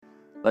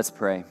Let's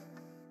pray.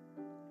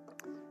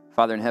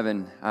 Father in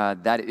heaven,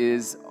 that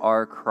is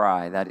our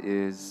cry, that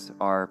is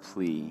our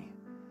plea,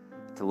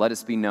 to let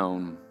us be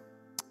known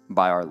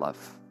by our love.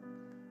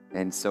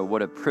 And so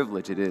what a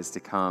privilege it is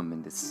to come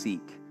and to seek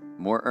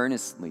more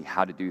earnestly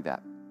how to do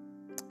that,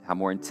 how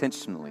more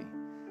intentionally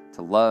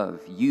to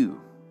love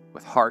you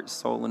with heart,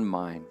 soul, and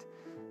mind,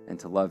 and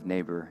to love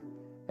neighbor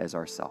as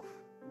ourself.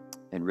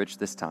 Enrich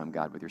this time,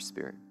 God, with your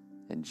Spirit.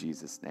 In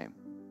Jesus' name,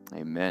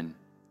 amen.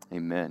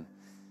 Amen.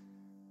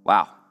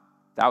 Wow,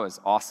 that was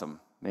awesome,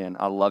 man.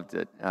 I loved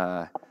it.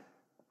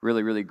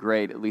 Really, really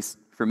great, at least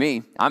for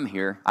me. I'm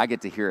here. I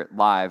get to hear it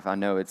live. I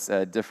know it's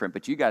different,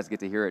 but you guys get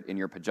to hear it in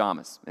your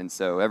pajamas. And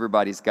so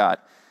everybody's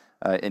got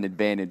an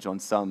advantage on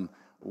some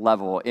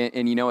level.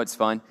 And you know what's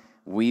fun?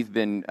 We've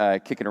been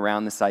kicking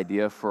around this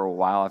idea for a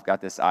while. I've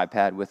got this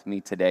iPad with me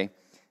today.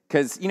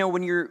 Because, you know,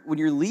 when you're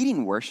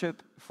leading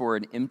worship for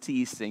an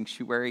empty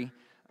sanctuary,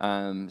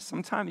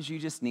 sometimes you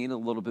just need a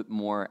little bit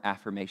more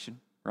affirmation,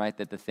 right?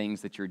 That the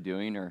things that you're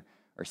doing are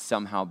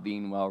somehow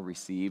being well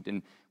received.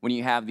 And when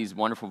you have these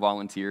wonderful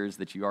volunteers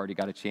that you already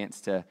got a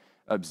chance to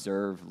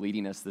observe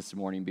leading us this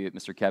morning, be it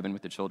Mr. Kevin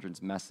with the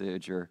children's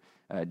message, or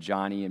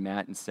Johnny and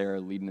Matt and Sarah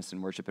leading us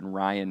in worship, and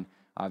Ryan,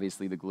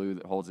 obviously the glue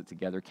that holds it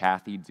together,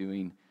 Kathy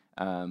doing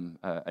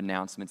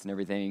announcements and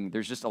everything.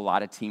 There's just a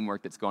lot of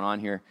teamwork that's going on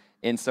here.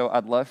 And so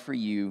I'd love for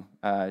you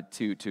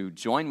to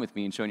join with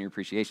me in showing your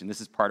appreciation. This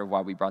is part of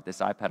why we brought this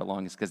iPad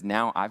along, is because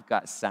now I've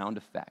got sound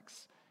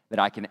effects that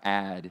I can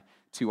add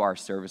to our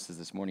services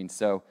this morning.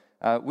 So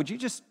would you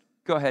just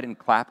go ahead and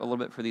clap a little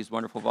bit for these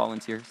wonderful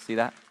volunteers? See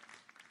that?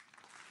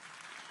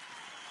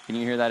 Can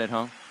you hear that at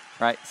home?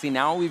 Right? See,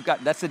 now we've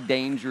got, that's a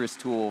dangerous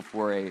tool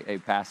for a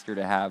pastor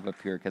to have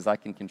up here, because I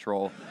can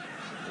control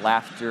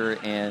laughter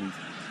and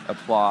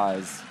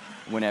applause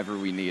whenever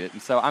we need it.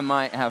 And so I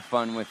might have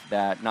fun with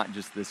that, not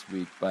just this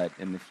week, but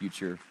in the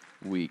future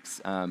weeks.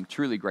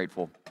 Truly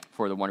grateful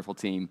for the wonderful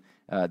team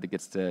that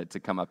gets to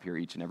come up here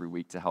each and every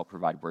week to help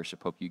provide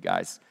worship. Hope you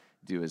guys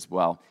do as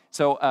well.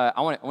 So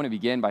I want to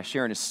begin by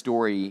sharing a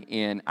story,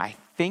 and I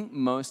think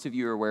most of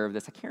you are aware of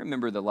this. I can't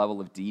remember the level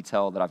of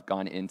detail that I've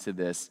gone into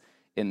this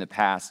in the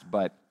past,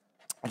 but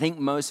I think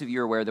most of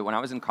you are aware that when I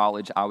was in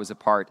college, I was a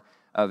part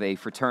of a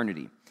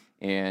fraternity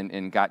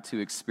and got to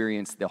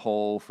experience the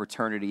whole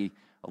fraternity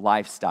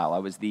lifestyle. I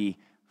was the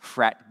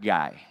frat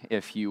guy,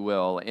 if you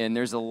will, and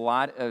there's a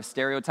lot of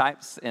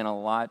stereotypes and a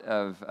lot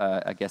of,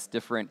 I guess,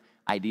 different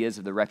ideas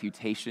of the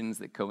reputations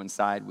that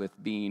coincide with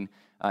being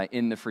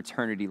in the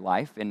fraternity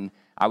life. And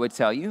I would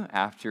tell you,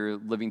 after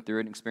living through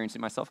it and experiencing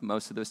it myself,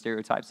 most of those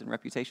stereotypes and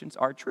reputations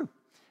are true.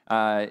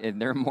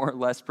 And they're more or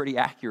less pretty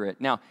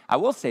accurate. Now, I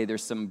will say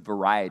there's some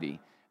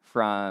variety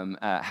from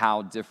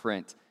how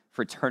different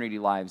fraternity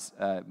lives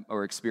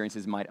or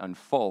experiences might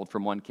unfold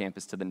from one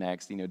campus to the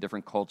next, you know,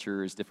 different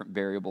cultures, different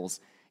variables.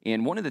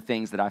 And one of the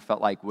things that I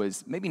felt like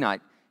was maybe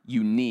not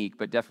unique,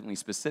 but definitely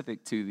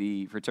specific to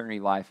the fraternity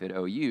life at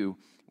OU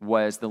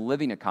was the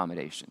living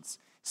accommodations.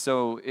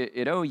 So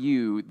at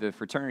OU, the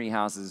fraternity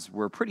houses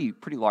were pretty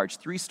large,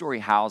 3-story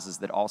houses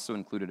that also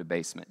included a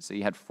basement. So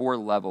you had 4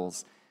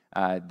 levels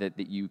that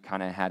you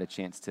kind of had a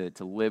chance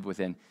to live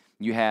within.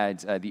 You had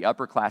the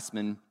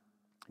upperclassmen,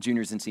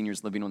 juniors and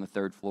seniors living on the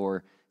 3rd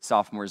floor,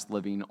 sophomores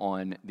living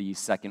on the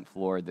 2nd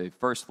floor. The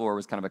 1st floor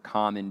was kind of a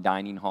common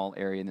dining hall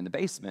area, and then the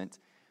basement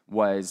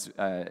was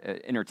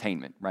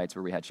entertainment, right? It's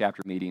where we had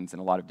chapter meetings and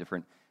a lot of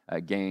different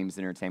games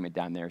and entertainment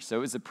down there. So it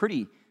was a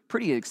pretty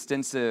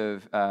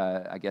extensive,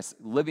 I guess,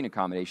 living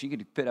accommodation. You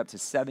could fit up to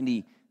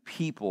 70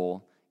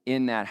 people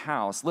in that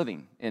house,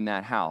 living in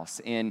that house.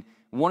 And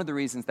one of the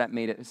reasons that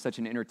made it such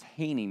an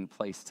entertaining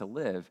place to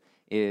live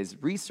is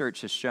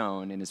research has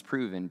shown and has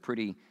proven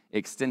pretty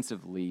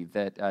extensively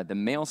that the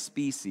male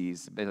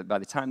species, by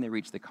the time they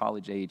reach the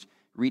college age,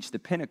 reach the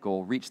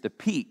pinnacle, reach the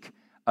peak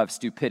of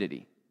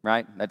stupidity,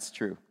 right? That's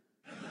true.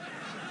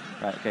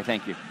 Right, okay,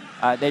 thank you.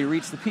 They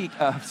reach the peak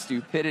of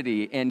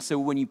stupidity. And so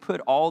when you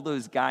put all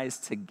those guys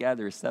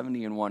together,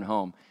 70 in one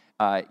home,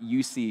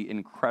 you see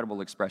incredible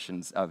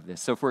expressions of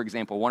this. So for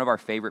example, one of our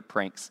favorite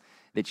pranks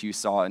that you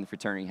saw in the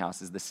fraternity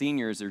house is the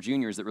seniors or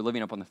juniors that were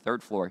living up on the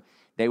 3rd floor.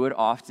 They would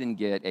often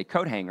get a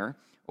coat hanger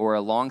or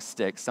a long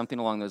stick, something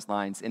along those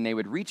lines, and they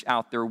would reach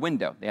out their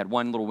window. They had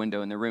one little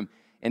window in their room,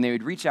 and they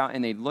would reach out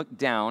and they'd look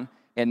down,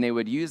 and they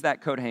would use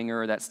that coat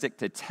hanger or that stick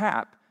to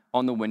tap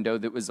on the window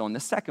that was on the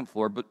 2nd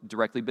floor, but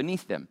directly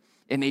beneath them.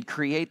 And they'd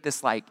create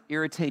this like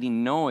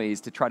irritating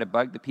noise to try to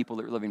bug the people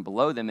that were living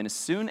below them. And as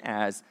soon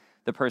as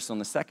the person on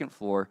the 2nd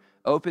floor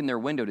opened their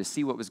window to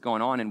see what was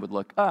going on and would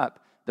look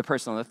up, the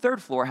person on the 3rd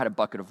floor had a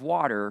bucket of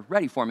water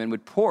ready for them and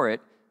would pour it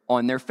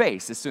on their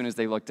face as soon as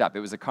they looked up. It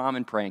was a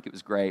common prank. It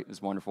was great. It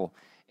was wonderful.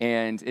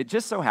 And it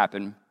just so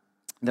happened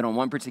that on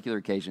one particular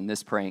occasion,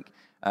 this prank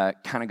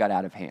kind of got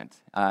out of hand.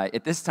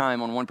 At this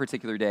time, on one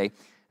particular day,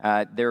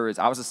 I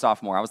was a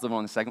sophomore. I was living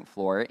on the 2nd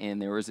floor, and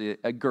there was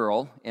a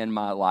girl in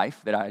my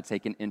life that I had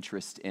taken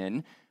interest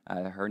in.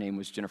 Her name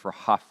was Jennifer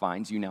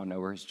Hoffines. You now know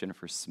her as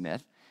Jennifer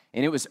Smith.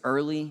 And it was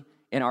early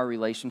in our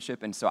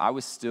relationship, and so I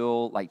was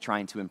still like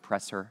trying to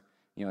impress her.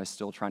 I was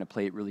still trying to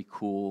play it really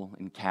cool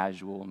and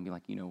casual and be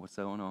like, what's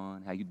going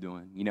on? How you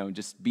doing?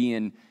 Just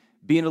being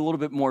a little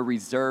bit more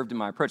reserved in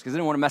my approach because I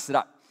didn't want to mess it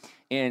up.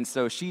 And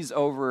so she's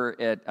over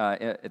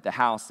at the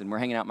house, and we're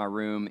hanging out in my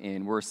room,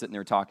 and we're sitting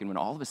there talking when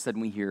all of a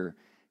sudden we hear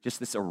just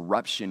this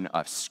eruption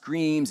of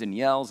screams and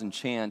yells and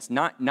chants,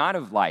 not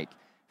of like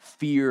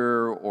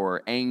fear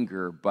or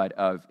anger, but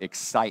of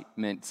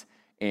excitement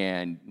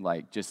and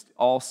like just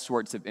all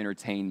sorts of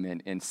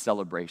entertainment and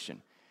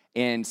celebration.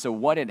 And so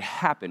what had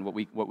happened,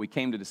 what we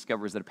came to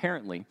discover is that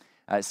apparently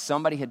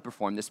somebody had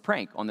performed this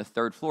prank on the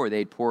third floor. They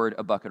had poured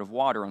a bucket of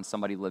water on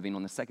somebody living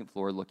on the second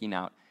floor looking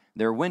out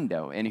their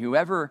window. And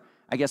whoever,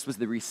 I guess, was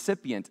the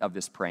recipient of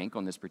this prank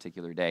on this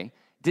particular day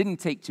didn't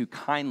take too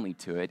kindly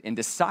to it and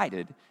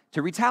decided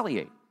to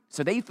retaliate.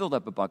 So they filled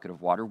up a bucket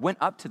of water, went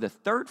up to the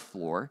third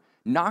floor,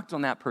 knocked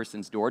on that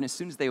person's door, and as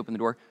soon as they opened the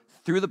door,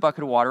 threw the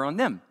bucket of water on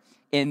them.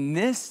 And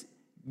this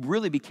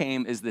really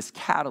became as this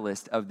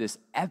catalyst of this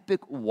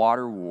epic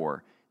water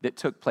war that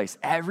took place.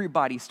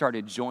 Everybody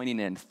started joining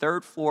in,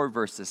 third floor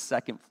versus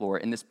second floor,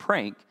 in this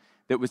prank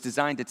that was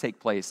designed to take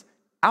place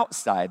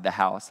outside the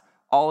house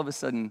all of a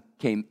sudden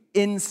came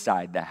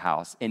inside the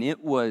house, and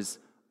it was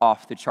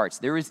off the charts.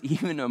 There was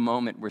even a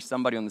moment where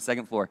somebody on the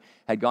second floor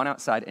had gone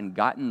outside and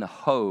gotten the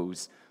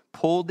hose,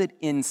 pulled it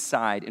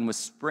inside, and was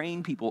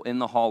spraying people in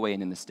the hallway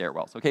and in the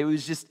stairwells. Okay, it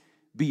was just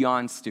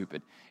beyond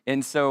stupid.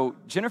 And so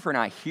Jennifer and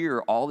I hear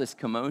all this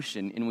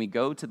commotion, and we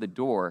go to the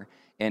door,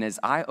 and as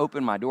I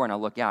open my door and I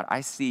look out,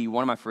 I see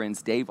one of my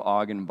friends, Dave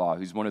Augenbaugh,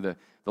 who's one of the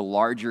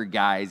larger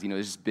guys,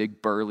 this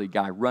big burly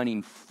guy,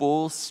 running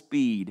full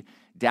speed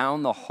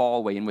down the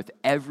hallway, and with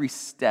every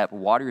step,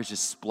 water is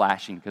just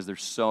splashing because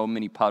there's so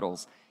many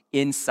puddles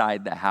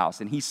inside the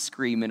house, and he's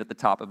screaming at the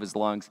top of his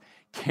lungs,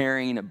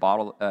 carrying a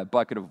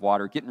bucket of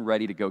water, getting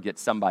ready to go get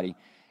somebody.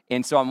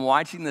 And so I'm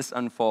watching this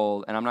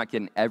unfold, and I'm not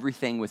kidding,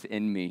 everything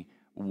within me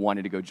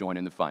wanted to go join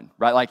in the fun,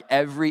 right? Like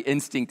every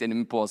instinct and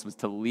impulse was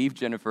to leave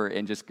Jennifer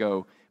and just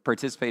go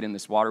participate in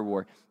this water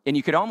war. And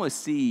you could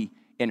almost see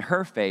in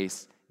her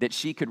face that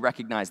she could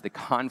recognize the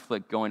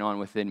conflict going on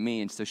within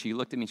me. And so she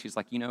looked at me and she's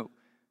like,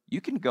 you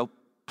can go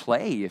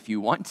play if you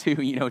want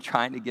to,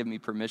 trying to give me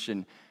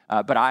permission.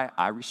 But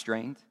I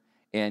restrained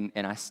and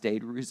I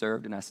stayed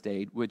reserved and I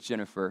stayed with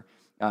Jennifer.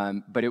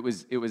 But it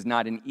was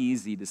not an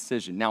easy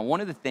decision. Now,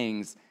 one of the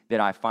things that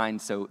I find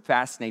so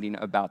fascinating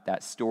about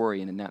that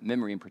story and in that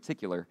memory in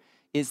particular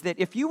is that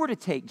if you were to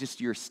take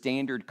just your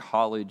standard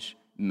college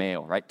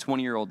male, right,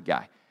 20-year-old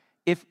guy,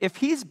 if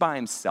he's by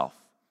himself,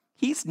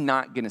 he's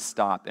not going to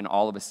stop and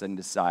all of a sudden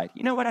decide,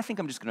 I think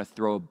I'm just going to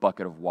throw a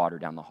bucket of water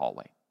down the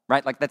hallway.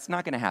 Right? Like, that's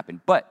not going to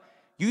happen. But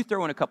you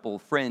throw in a couple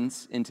of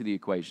friends into the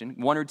equation,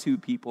 one or two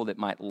people that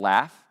might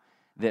laugh,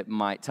 that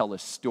might tell a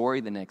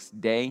story the next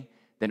day,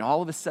 then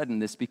all of a sudden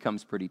this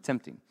becomes pretty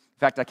tempting. In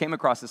fact, I came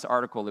across this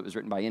article that was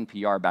written by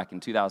NPR back in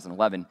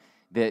 2011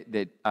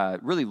 that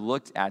really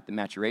looked at the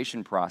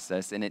maturation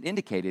process, and it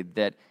indicated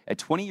that a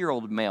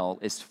 20-year-old male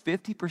is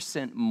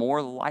 50%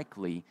 more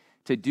likely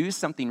to do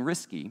something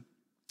risky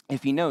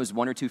if he knows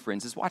one or two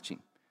friends is watching,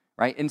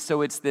 right? And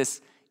so it's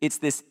this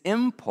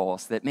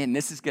impulse that, man,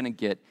 this is going to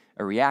get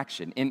a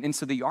reaction. And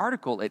so the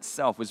article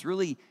itself was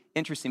really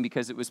interesting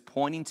because it was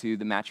pointing to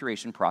the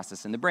maturation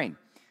process in the brain.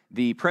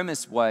 The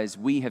premise was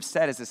we have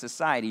said as a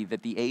society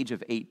that the age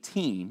of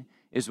 18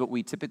 is what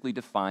we typically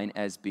define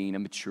as being a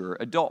mature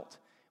adult,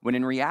 when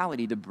in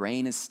reality, the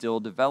brain is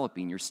still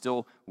developing. You're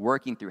still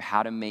working through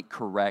how to make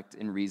correct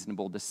and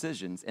reasonable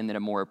decisions, and that a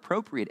more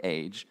appropriate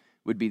age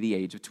would be the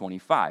age of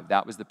 25.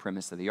 That was the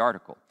premise of the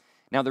article.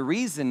 Now, the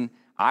reason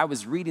I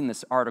was reading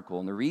this article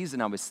and the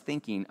reason I was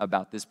thinking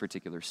about this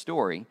particular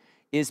story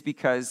is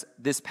because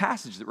this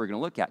passage that we're going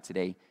to look at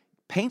today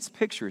paints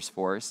pictures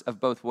for us of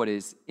both what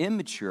is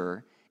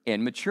immature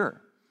and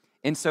mature.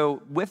 And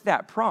so with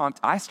that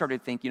prompt, I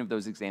started thinking of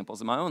those examples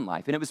in my own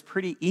life, and it was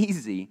pretty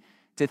easy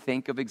to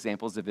think of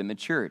examples of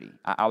immaturity.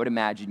 I would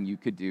imagine you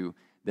could do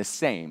the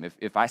same.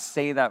 If I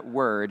say that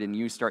word and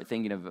you start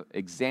thinking of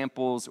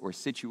examples or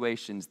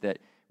situations that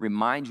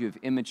remind you of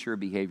immature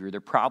behavior,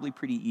 they're probably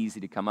pretty easy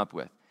to come up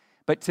with.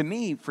 But to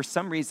me, for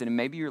some reason, and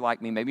maybe you're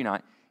like me, maybe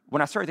not,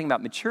 when I started thinking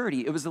about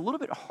maturity, it was a little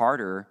bit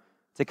harder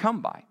to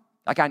come by.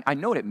 Like, I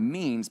know what it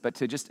means, but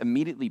to just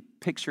immediately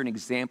picture an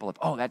example of,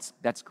 oh,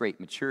 that's great,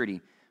 maturity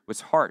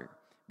was harder,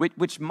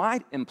 which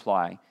might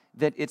imply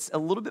that it's a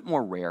little bit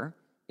more rare.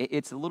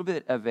 It's a little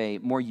bit of a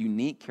more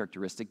unique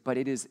characteristic, but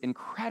it is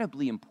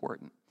incredibly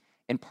important.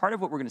 And part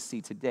of what we're going to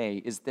see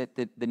today is that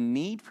the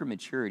need for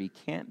maturity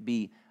can't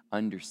be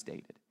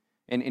understated.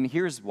 And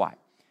here's why.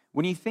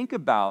 When you think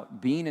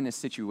about being in a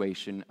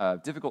situation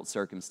of difficult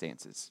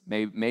circumstances,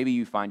 maybe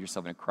you find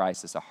yourself in a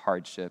crisis, a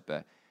hardship,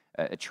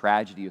 a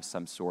tragedy of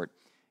some sort,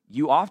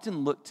 you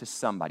often look to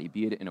somebody,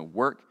 be it in a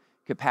work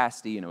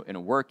capacity, in a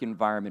work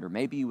environment, or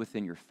maybe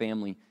within your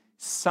family,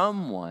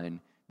 someone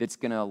that's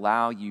going to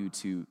allow you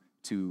to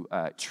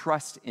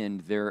trust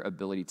in their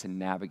ability to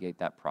navigate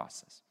that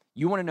process.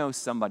 You want to know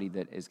somebody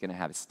that is going to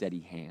have a steady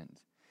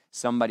hand,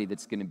 somebody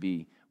that's going to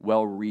be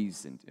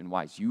well-reasoned and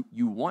wise.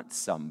 You want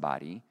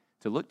somebody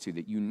to look to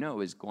that you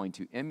know is going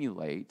to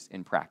emulate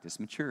and practice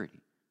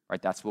maturity,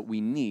 right? That's what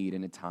we need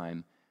in a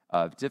time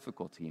of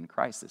difficulty and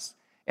crisis.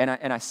 And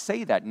I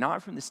say that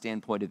not from the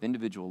standpoint of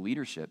individual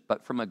leadership,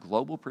 but from a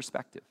global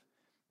perspective,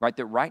 right?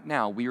 That right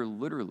now we are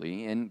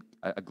literally in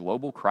a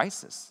global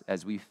crisis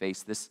as we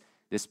face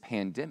this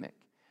pandemic.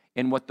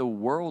 And what the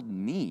world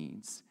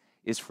needs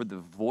is for the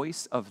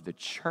voice of the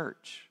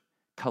church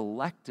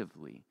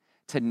collectively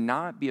to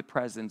not be a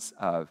presence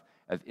of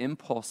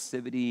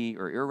impulsivity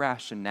or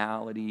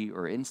irrationality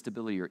or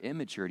instability or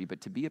immaturity,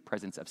 but to be a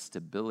presence of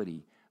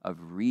stability, of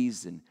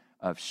reason,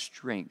 of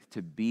strength,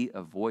 to be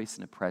a voice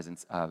and a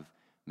presence of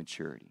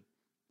maturity.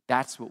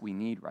 That's what we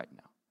need right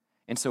now.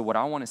 And so what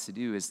I want us to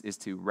do is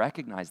to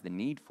recognize the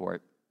need for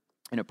it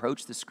and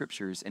approach the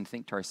scriptures and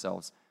think to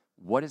ourselves,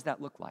 what does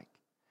that look like?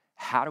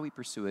 How do we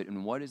pursue it?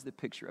 And what is the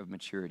picture of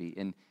maturity?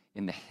 And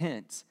the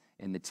hint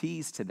and the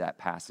tease to that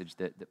passage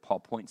that Paul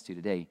points to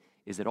today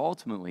is that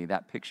ultimately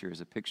that picture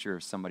is a picture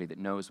of somebody that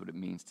knows what it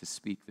means to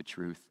speak the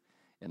truth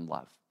in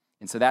love.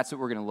 And so that's what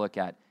we're going to look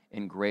at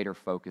in greater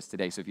focus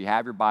today. So if you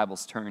have your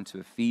Bibles, turn to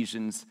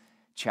Ephesians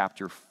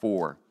chapter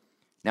 4.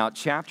 Now,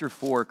 chapter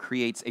 4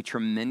 creates a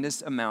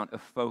tremendous amount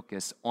of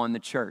focus on the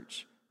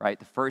church, right?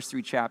 The first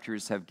 3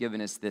 chapters have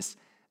given us this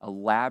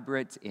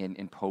elaborate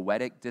and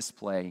poetic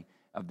display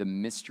of the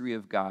mystery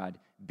of God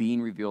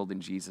being revealed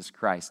in Jesus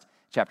Christ.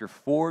 Chapter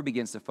 4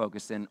 begins to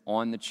focus in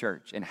on the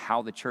church and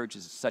how the church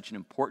is such an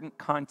important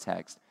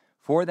context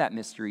for that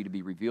mystery to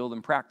be revealed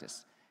and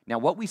practiced. Now,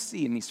 what we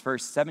see in these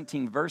first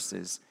 17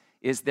 verses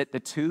is that the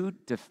 2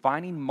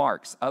 defining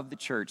marks of the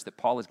church that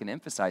Paul is going to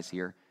emphasize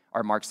here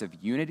are marks of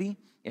unity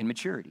and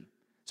maturity.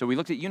 So we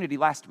looked at unity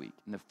last week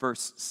in the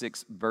first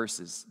 6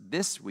 verses.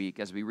 This week,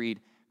 as we read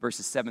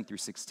verses 7 through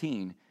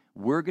 16,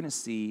 we're going to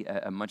see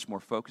a much more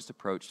focused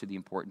approach to the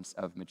importance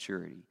of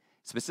maturity.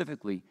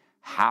 Specifically,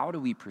 how do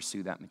we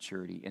pursue that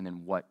maturity, and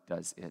then what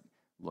does it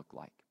look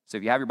like? So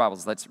if you have your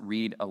Bibles, let's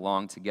read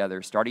along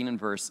together, starting in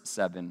verse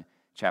 7,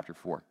 chapter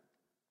 4.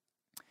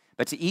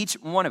 But to each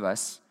one of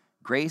us,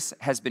 grace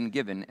has been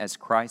given as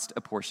Christ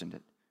apportioned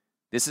it.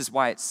 This is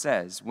why it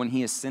says, when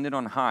he ascended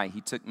on high,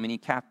 he took many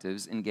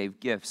captives and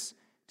gave gifts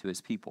to his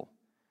people.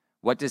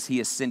 What does he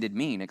ascended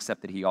mean,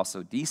 except that he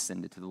also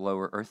descended to the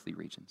lower earthly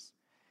regions?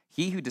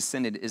 He who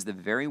descended is the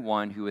very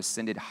one who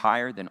ascended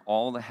higher than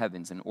all the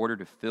heavens in order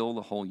to fill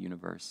the whole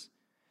universe.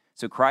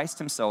 So Christ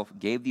himself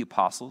gave the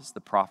apostles, the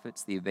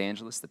prophets, the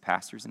evangelists, the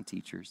pastors, and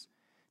teachers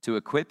to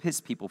equip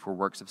his people for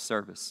works of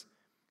service,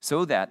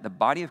 so that the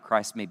body of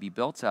Christ may be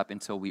built up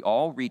until we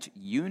all reach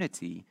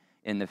unity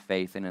in the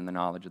faith and in the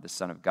knowledge of the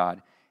Son of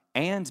God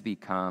and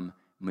become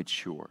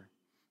mature,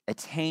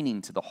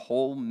 attaining to the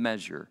whole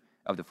measure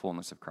of the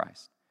fullness of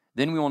Christ.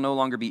 Then we will no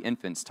longer be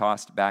infants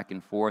tossed back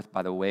and forth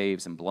by the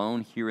waves and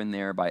blown here and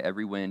there by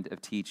every wind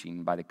of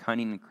teaching, by the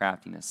cunning and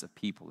craftiness of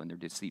people and their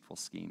deceitful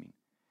scheming.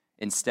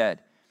 Instead,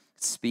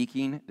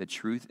 speaking the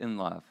truth in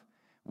love,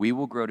 we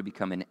will grow to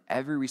become in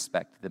every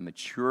respect the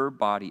mature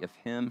body of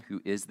him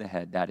who is the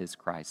head, that is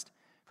Christ.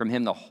 From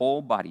him the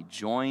whole body,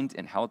 joined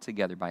and held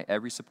together by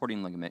every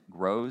supporting ligament,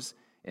 grows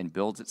and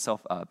builds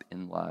itself up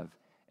in love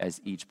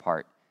as each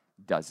part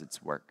does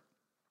its work.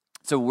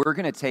 So we're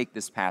going to take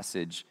this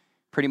passage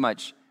pretty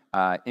much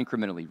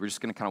incrementally. We're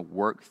just going to kind of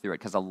work through it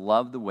because I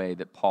love the way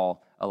that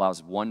Paul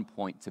allows one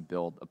point to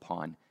build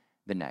upon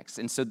the next.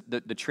 And so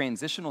the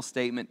transitional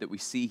statement that we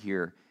see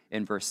here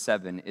in verse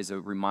 7 is a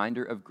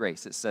reminder of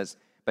grace. It says,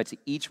 but to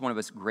each one of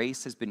us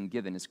grace has been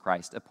given as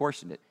Christ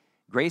apportioned it.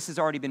 Grace has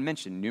already been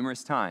mentioned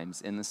numerous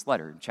times in this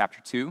letter. In chapter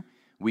 2,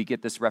 we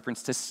get this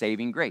reference to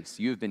saving grace.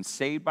 You have been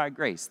saved by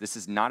grace. This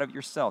is not of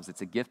yourselves.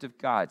 It's a gift of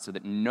God so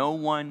that no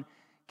one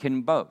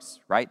can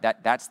boast, right?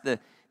 That's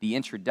the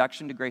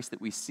introduction to grace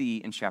that we see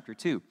in chapter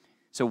 2.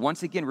 So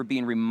once again, we're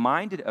being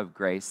reminded of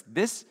grace.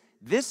 This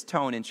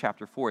tone in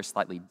chapter 4 is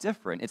slightly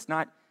different. It's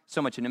not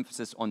so much an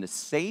emphasis on the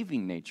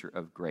saving nature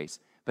of grace,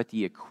 but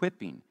the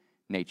equipping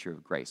nature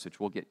of grace,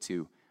 which we'll get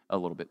to a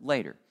little bit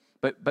later.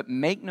 But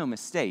make no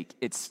mistake,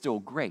 it's still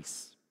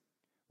grace,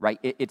 right?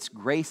 It's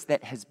grace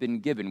that has been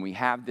given. We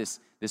have this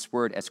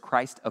word as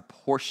Christ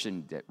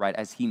apportioned it, right?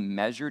 As he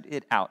measured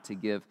it out to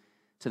give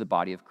to the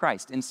body of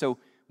Christ. And so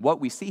what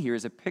we see here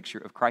is a picture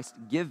of Christ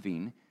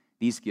giving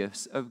these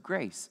gifts of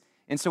grace.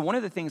 And so one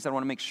of the things I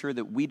want to make sure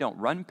that we don't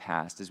run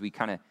past as we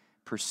kind of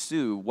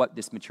pursue what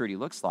this maturity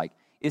looks like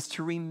is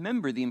to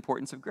remember the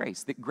importance of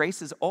grace, that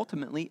grace is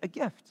ultimately a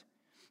gift.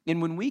 And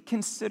when we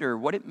consider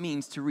what it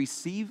means to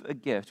receive a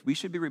gift, we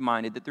should be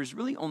reminded that there's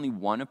really only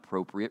one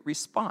appropriate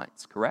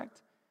response,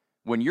 correct?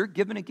 When you're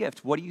given a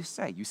gift, what do you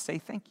say? You say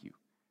thank you,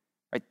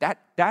 right?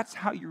 That's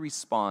how you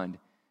respond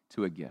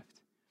to a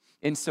gift.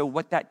 And so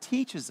what that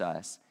teaches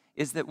us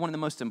is that one of the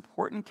most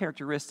important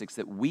characteristics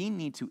that we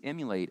need to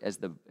emulate as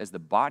the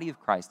body of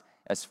Christ,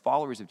 as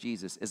followers of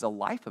Jesus, is a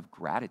life of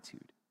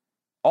gratitude,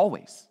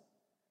 always,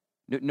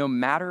 no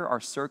matter our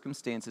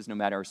circumstances, no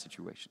matter our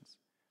situations.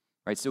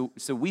 Right,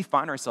 so we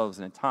find ourselves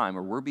in a time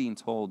where we're being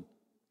told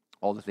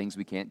all the things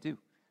we can't do,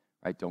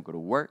 right? Don't go to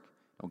work,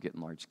 don't get in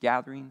large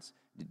gatherings,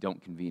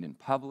 don't convene in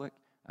public,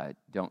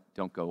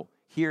 don't go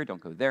here,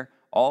 don't go there.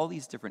 all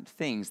these different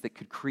things that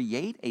could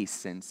create a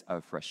sense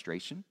of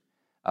frustration,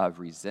 of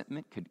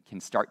resentment, can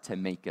start to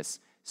make us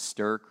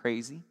stir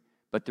crazy.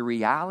 But the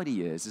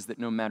reality is that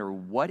no matter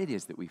what it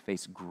is that we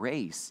face,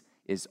 grace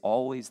is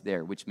always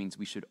there, which means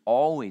we should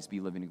always be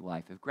living a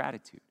life of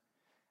gratitude.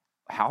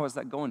 How is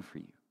that going for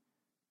you?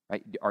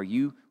 Right? Are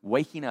you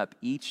waking up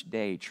each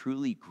day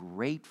truly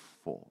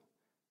grateful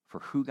for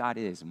who God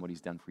is and what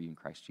he's done for you in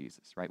Christ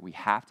Jesus? Right? We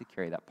have to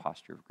carry that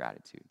posture of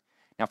gratitude.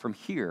 Now from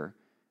here,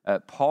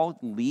 Paul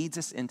leads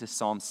us into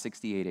Psalm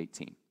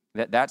 68:18.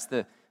 That's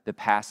the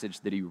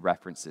passage that he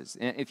references.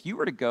 And if you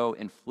were to go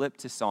and flip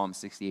to Psalm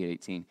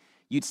 68:18,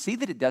 you'd see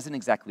that it doesn't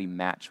exactly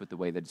match with the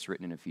way that it's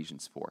written in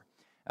Ephesians 4.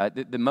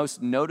 The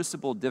most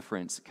noticeable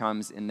difference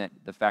comes in that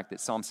the fact that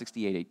Psalm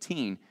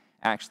 68:18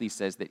 actually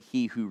says that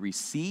he who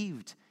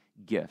received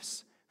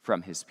gifts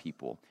from his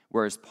people,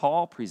 whereas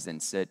Paul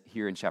presents it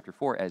here in chapter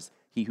 4 as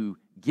he who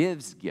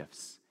gives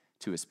gifts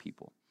to his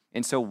people.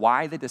 And so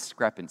why the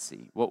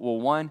discrepancy? Well,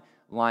 one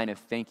line of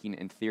thinking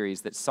and theory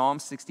is that Psalm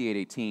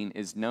 68:18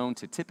 is known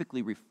to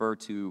typically refer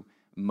to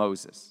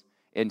Moses.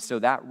 And so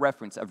that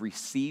reference of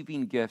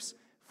receiving gifts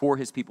for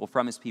his people,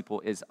 from his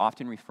people, is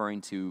often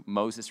referring to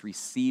Moses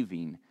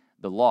receiving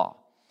the law.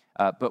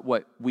 But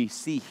what we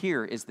see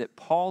here is that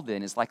Paul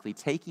then is likely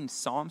taking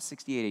Psalm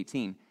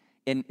 68:18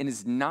 and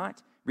is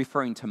not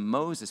referring to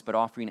Moses, but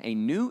offering a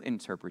new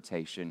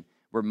interpretation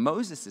where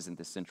Moses isn't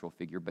the central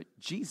figure, but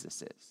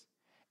Jesus is.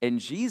 And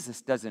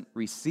Jesus doesn't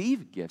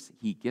receive gifts,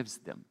 he gives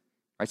them.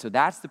 Right? So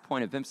that's the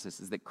point of emphasis,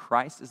 is that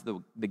Christ is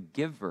the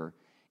giver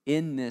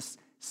in this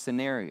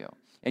scenario.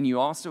 And you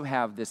also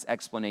have this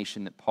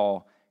explanation that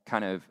Paul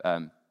kind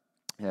of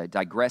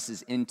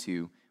digresses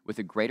into with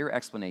a greater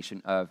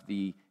explanation of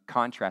the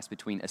contrast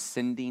between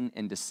ascending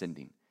and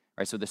descending.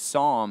 Right? So the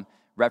psalm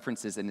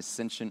references an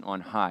ascension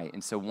on high.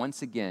 And so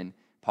once again,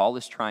 Paul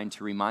is trying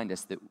to remind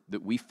us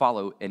that we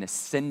follow an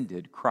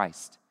ascended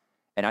Christ.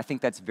 And I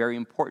think that's very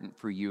important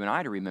for you and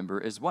I to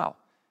remember as well.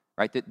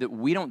 Right? That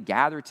we don't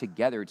gather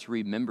together to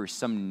remember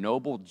some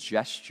noble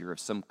gesture of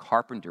some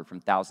carpenter from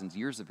thousands of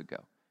years ago,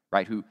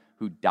 right? Who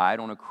died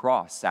on a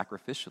cross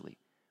sacrificially.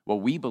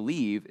 What we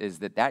believe is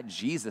that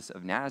Jesus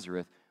of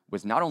Nazareth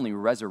was not only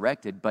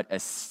resurrected, but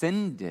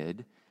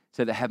ascended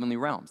to the heavenly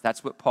realms.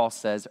 That's what Paul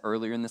says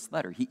earlier in this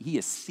letter. He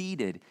is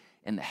seated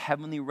in the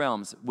heavenly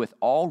realms with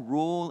all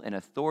rule and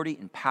authority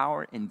and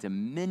power and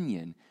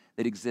dominion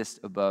that exists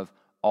above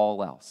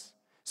all else.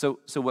 So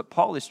what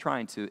Paul is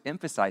trying to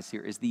emphasize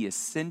here is the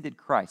ascended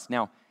Christ.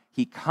 Now,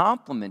 he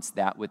complements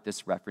that with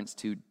this reference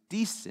to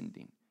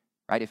descending,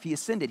 right? If he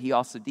ascended, he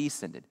also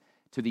descended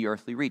to the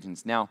earthly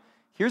regions. Now,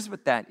 here's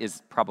what that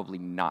is probably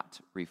not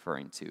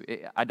referring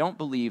to. I don't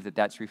believe that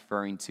that's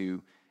referring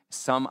to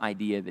some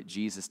idea that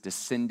Jesus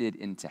descended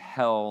into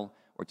hell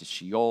or to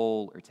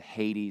Sheol or to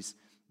Hades.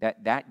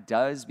 That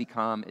does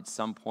become at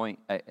some point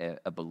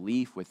a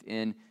belief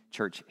within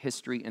church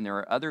history, and there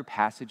are other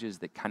passages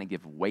that kind of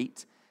give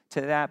weight to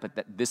that,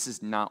 but this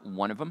is not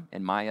one of them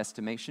in my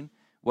estimation.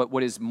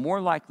 What is more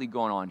likely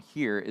going on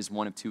here is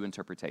one of two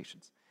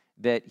interpretations.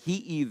 That he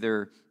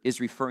either is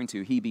referring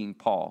to, he being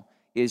Paul,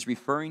 is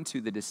referring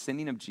to the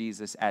descending of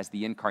Jesus as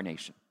the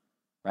incarnation,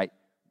 right?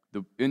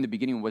 In the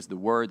beginning was the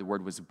Word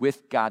was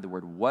with God, the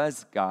Word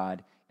was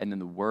God, and then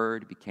the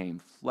Word became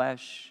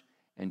flesh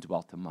and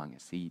dwelt among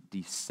us. He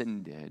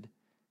descended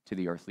to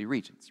the earthly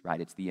regions, right?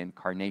 It's the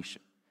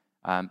incarnation.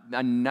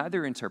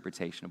 Another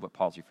interpretation of what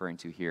Paul's referring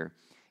to here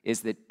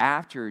is that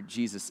after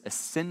Jesus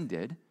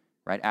ascended,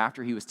 right,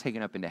 after he was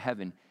taken up into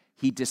heaven,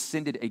 he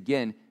descended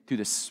again through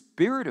the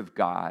Spirit of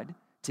God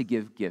to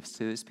give gifts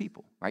to his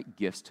people, right?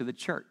 Gifts to the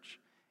church.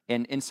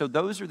 And so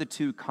those are the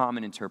two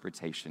common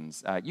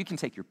interpretations. You can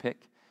take your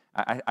pick.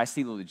 I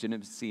see the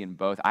legitimacy in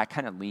both. I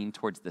kind of lean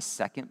towards the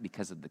second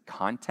because of the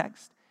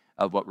context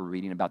of what we're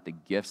reading about the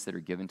gifts that are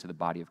given to the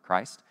body of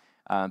Christ.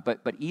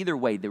 But either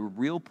way, the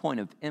real point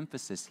of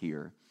emphasis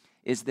here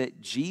is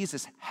that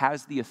Jesus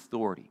has the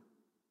authority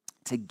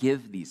to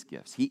give these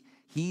gifts.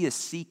 He is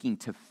seeking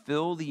to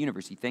fill the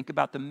universe. You think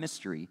about the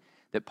mystery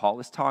that Paul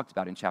has talked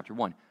about in chapter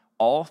 1.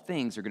 All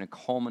things are going to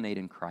culminate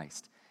in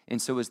Christ.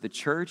 And so as the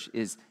church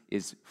is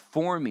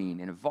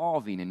forming and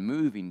evolving and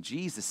moving,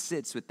 Jesus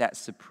sits with that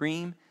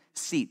supreme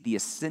seat, the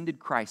ascended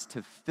Christ,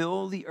 to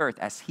fill the earth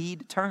as he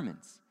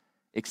determines,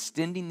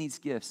 extending these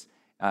gifts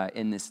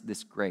in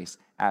this grace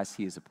as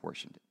he has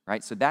apportioned it,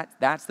 right? So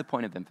that's the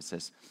point of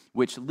emphasis,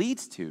 which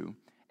leads to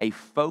a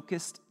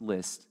focused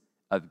list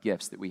of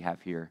gifts that we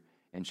have here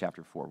in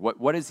chapter 4.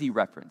 What does he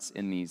reference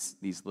in these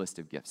list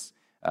of gifts?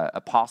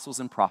 Apostles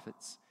and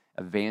prophets,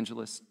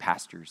 evangelists,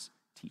 pastors,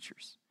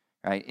 teachers,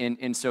 right?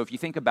 And so if you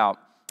think about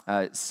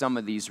some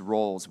of these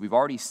roles, we've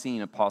already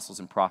seen apostles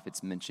and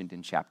prophets mentioned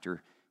in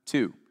chapter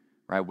 2,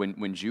 right?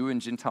 When Jew and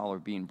Gentile are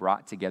being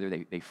brought together,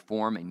 they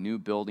form a new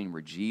building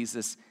where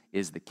Jesus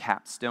is the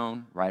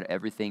capstone, right?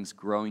 Everything's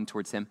growing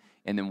towards him.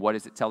 And then what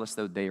does it tell us,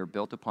 though? They are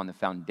built upon the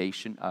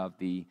foundation of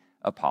the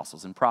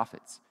apostles and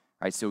prophets.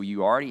 Right, so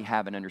you already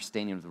have an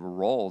understanding of the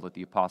role that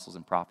the apostles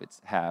and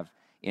prophets have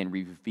in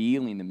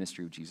revealing the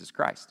mystery of Jesus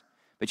Christ.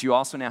 But you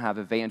also now have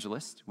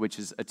evangelist, which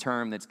is a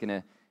term that's going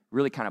to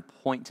really kind of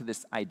point to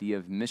this idea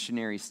of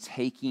missionaries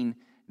taking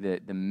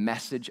the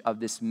message of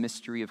this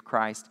mystery of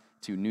Christ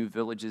to new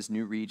villages,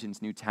 new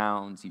regions, new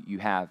towns. You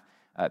have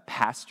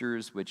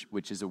pastors,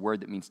 which is a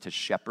word that means to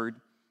shepherd,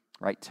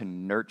 right? To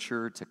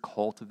nurture, to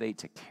cultivate,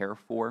 to care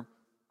for.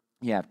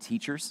 You have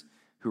teachers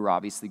who are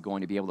obviously going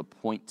to be able to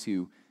point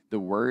to the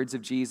words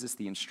of Jesus,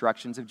 the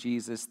instructions of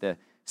Jesus, the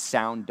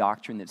sound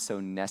doctrine that's so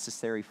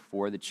necessary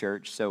for the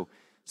church. So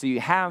you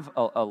have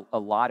a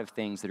lot of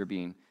things that are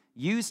being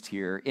used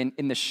here.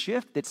 In the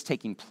shift that's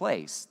taking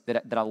place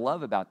that I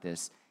love about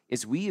this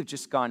is we have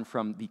just gone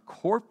from the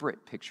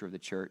corporate picture of the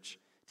church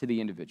to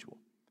the individual.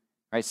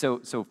 Right?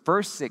 So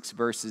first 6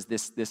 verses,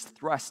 this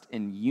thrust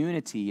in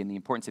unity and the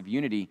importance of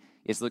unity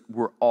is, look,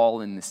 we're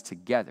all in this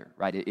together,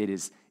 right? It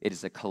is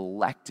a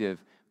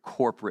collective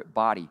corporate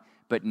body.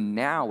 But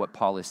now what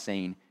Paul is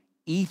saying,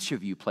 each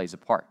of you plays a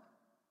part,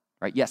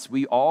 right? Yes,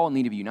 we all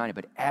need to be united,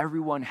 but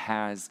everyone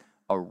has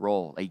a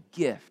role, a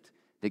gift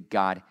that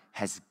God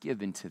has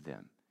given to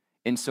them.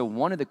 And so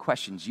one of the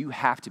questions you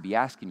have to be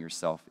asking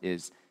yourself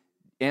is,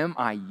 am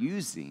I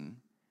using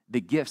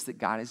the gifts that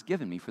God has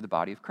given me for the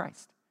body of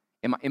Christ?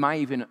 Am I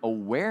even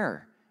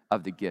aware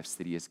of the gifts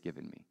that he has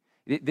given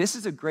me? This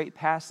is a great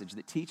passage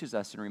that teaches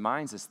us and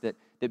reminds us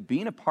that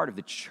being a part of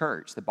the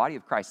church, the body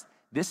of Christ,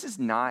 this is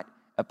not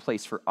a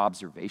place for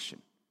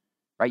observation,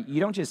 right? You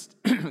don't just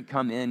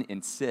come in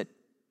and sit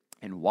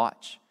and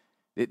watch.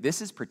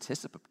 This is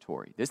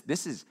participatory.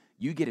 This is,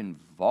 you get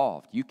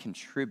involved, you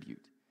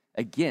contribute.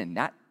 Again,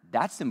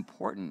 that's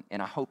important,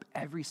 and I hope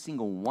every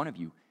single one of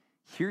you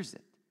hears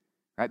it,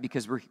 right?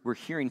 Because we're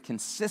hearing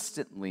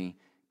consistently,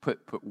 put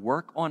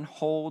work on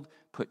hold,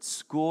 put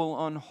school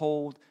on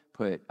hold,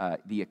 put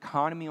the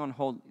economy on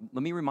hold.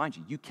 Let me remind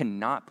you, you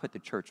cannot put the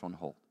church on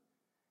hold.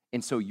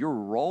 And so your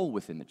role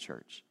within the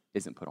church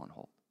isn't put on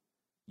hold.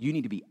 You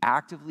need to be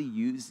actively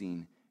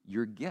using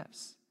your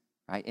gifts,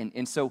 right?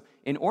 And so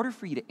in order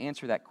for you to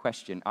answer that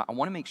question, I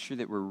want to make sure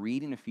that we're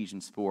reading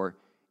Ephesians 4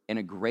 in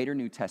a greater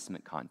New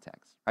Testament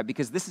context, right?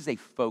 Because this is a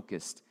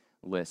focused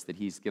list that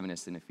he's given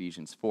us in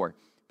Ephesians 4.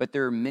 But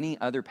there are many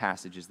other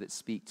passages that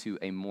speak to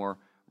a more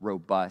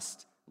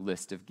robust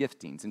list of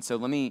giftings. And so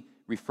let me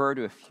refer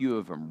to a few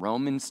of them.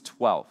 Romans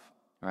 12,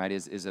 all right,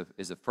 is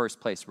a first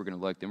place we're going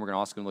to look. Then we're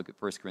also going to look at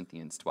 1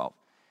 Corinthians 12.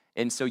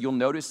 And so you'll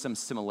notice some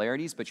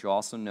similarities, but you'll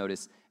also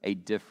notice a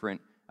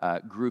different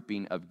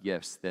grouping of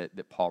gifts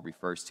that Paul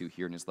refers to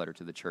here in his letter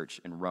to the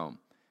church in Rome.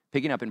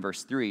 Picking up in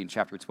verse 3 in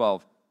chapter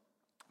 12,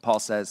 Paul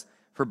says,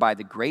 "For by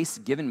the grace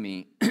given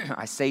me,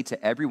 I say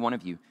to every one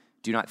of you,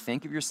 do not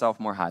think of yourself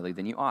more highly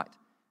than you ought,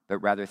 but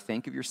rather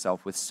think of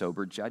yourself with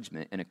sober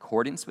judgment in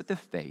accordance with the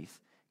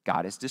faith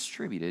God has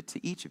distributed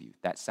to each of you."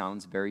 That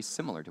sounds very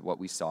similar to what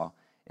we saw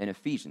in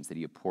Ephesians, that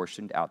he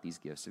apportioned out these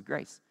gifts of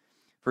grace.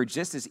 "For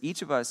just as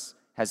each of us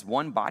has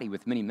one body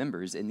with many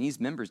members, and these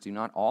members do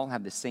not all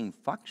have the same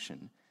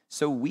function,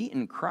 so we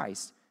in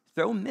Christ,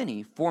 though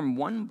many, form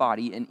one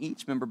body, and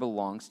each member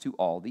belongs to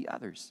all the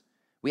others.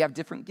 We have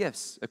different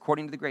gifts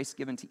according to the grace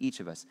given to each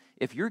of us.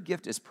 If your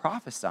gift is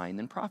prophesying,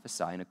 then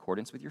prophesy in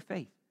accordance with your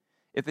faith.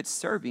 If it's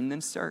serving, then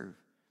serve.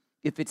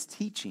 If it's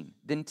teaching,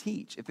 then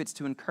teach. If it's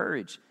to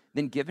encourage,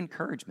 then give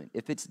encouragement.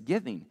 If it's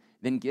giving,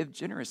 then give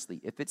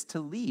generously. If it's to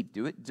lead,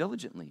 do it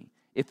diligently.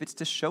 If it's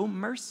to show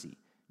mercy,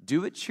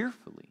 do it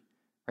cheerfully."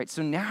 Right?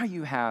 So now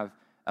you have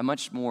a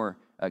much more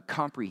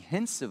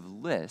comprehensive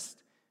list,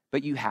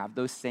 but you have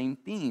those same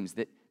themes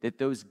that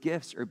those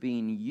gifts are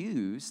being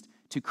used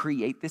to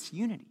create this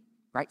unity.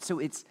 Right? So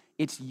it's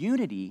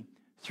unity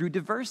through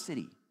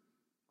diversity.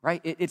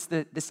 Right? It's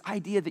this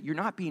idea that you're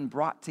not being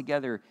brought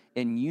together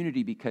in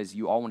unity because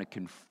you all want to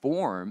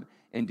conform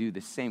and do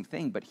the same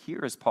thing. But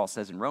here, as Paul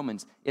says in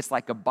Romans, it's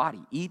like a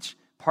body. Each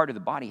part of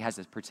the body has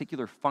a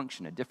particular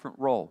function, a different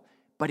role,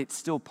 but it's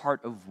still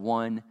part of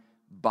one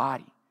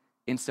body.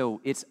 And so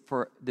it's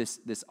for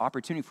this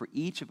opportunity for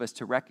each of us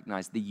to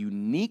recognize the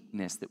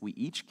uniqueness that we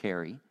each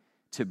carry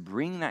to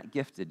bring that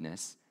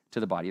giftedness to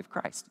the body of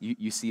Christ.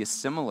 You see a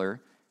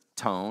similar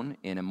tone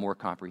in a more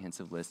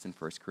comprehensive list in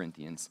 1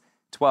 Corinthians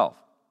 12.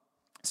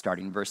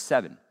 Starting in verse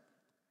 7.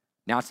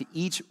 "Now to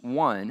each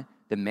one,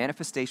 the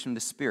manifestation of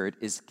the Spirit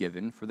is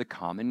given for the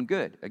common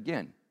good."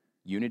 Again,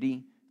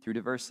 unity through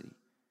diversity.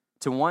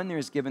 "To one there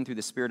is given through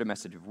the Spirit a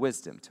message of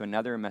wisdom, to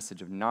another a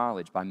message of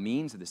knowledge by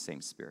means of the same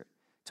Spirit,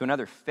 to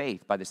another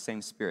faith by the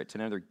same Spirit, to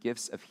another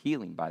gifts of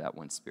healing by that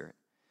one Spirit,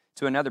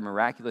 to another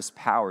miraculous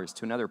powers,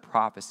 to another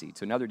prophecy,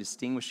 to another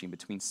distinguishing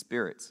between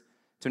spirits,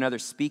 to another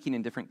speaking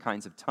in different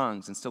kinds of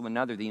tongues, and still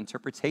another the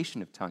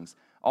interpretation of tongues.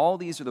 All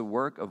these are the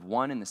work of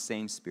one and the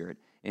same Spirit,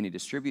 and he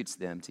distributes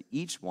them to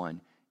each one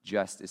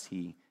just as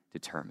he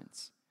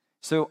determines."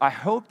 So I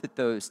hope that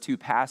those two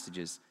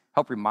passages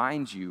help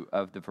remind you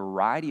of the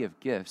variety of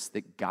gifts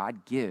that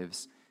God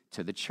gives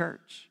to the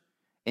church.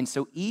 And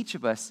so each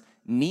of us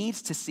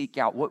needs to seek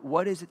out,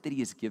 what is it that he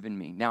has given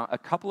me? Now, a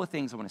couple of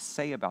things I want to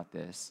say about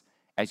this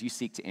as you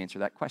seek to answer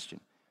that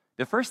question.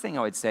 The first thing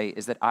I would say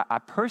is that I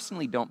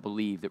personally don't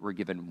believe that we're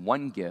given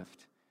one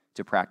gift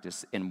to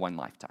practice in one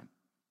lifetime,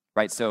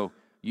 right? So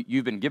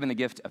you've been given the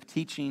gift of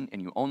teaching,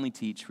 and you only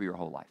teach for your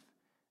whole life.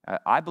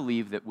 I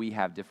believe that we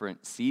have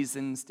different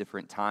seasons,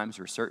 different times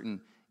where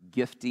certain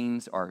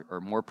giftings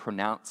are more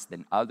pronounced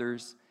than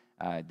others,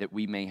 that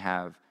we may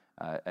have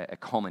a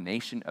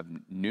culmination of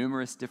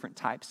numerous different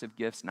types of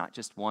gifts, not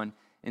just one.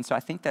 And so I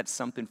think that's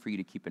something for you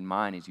to keep in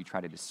mind as you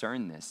try to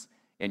discern this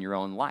in your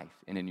own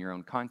life and in your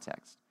own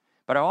context.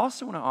 But I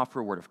also want to offer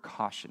a word of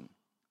caution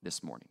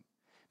this morning,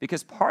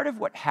 because part of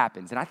what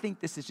happens, and I think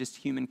this is just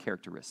human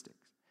characteristics,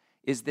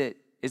 is that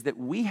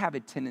we have a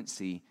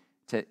tendency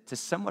to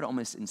somewhat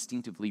almost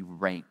instinctively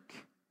rank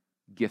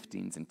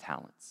giftings and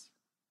talents,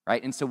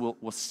 right? And so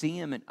we'll see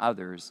them in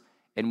others,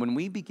 and when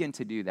we begin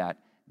to do that,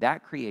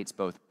 that creates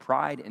both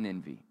pride and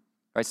envy,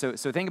 right? So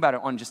think about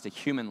it on just a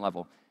human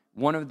level.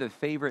 One of the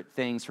favorite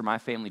things for my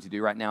family to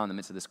do right now in the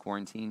midst of this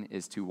quarantine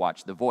is to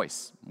watch The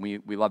Voice. We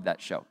love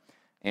that show.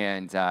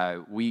 And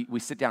we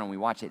sit down and we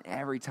watch it.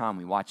 Every time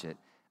we watch it,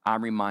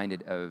 I'm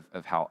reminded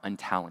of how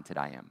untalented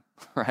I am,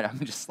 right? I'm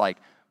just like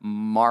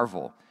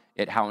marvel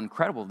at how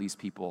incredible these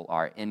people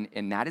are.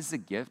 And that is a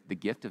gift. The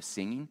gift of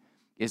singing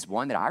is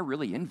one that I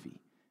really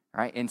envy,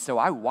 right? And so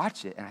I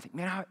watch it and I think,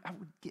 man, I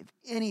would give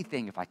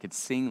anything if I could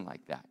sing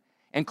like that.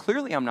 And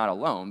clearly I'm not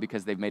alone,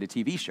 because they've made a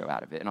TV show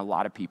out of it, and a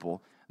lot of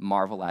people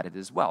marvel at it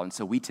as well. And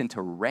so we tend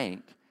to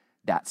rank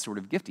that sort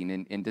of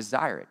gifting and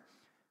desire it.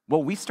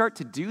 Well, we start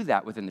to do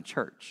that within the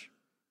church,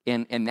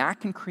 and that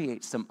can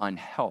create some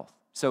unhealth.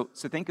 So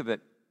think of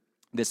it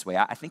this way.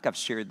 I think I've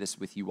shared this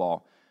with you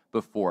all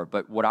before,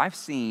 but what I've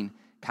seen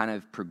kind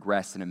of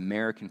progress in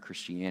American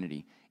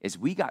Christianity is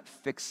we got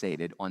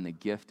fixated on the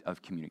gift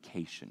of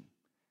communication,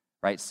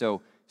 right?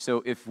 So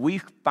if we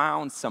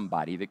found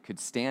somebody that could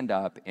stand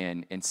up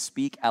and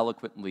speak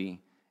eloquently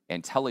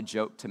and tell a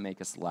joke to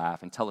make us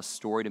laugh and tell a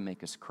story to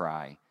make us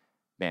cry,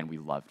 man, we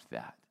loved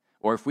that.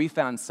 Or if we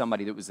found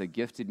somebody that was a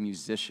gifted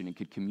musician and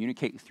could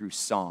communicate through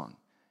song,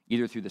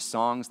 either through the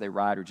songs they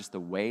write or just the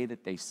way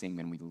that they sing,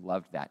 man, we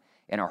loved that.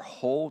 And our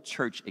whole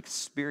church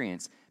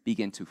experience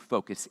began to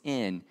focus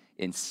in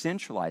and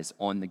centralize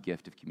on the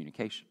gift of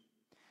communication.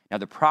 Now,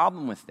 the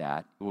problem with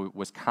that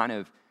was kind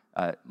of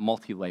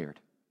multi-layered,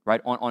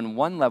 right? On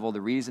one level,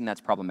 the reason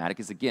that's problematic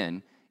is,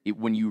 again,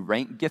 when you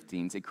rank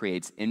giftings, it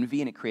creates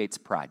envy and it creates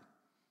pride.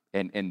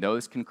 And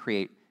those can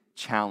create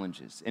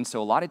challenges. And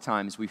so a lot of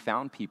times we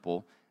found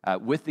people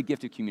with the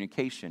gift of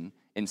communication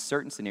in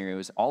certain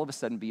scenarios all of a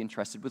sudden be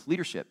entrusted with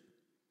leadership.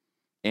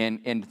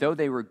 And though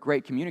they were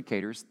great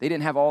communicators, they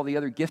didn't have all the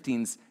other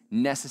giftings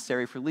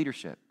necessary for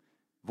leadership.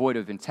 Void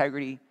of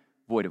integrity,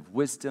 void of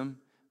wisdom,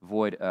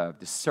 void of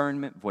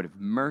discernment, void of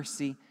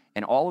mercy.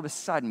 And all of a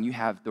sudden you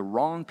have the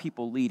wrong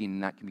people leading,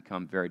 and that can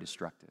become very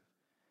destructive.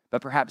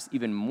 But perhaps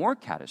even more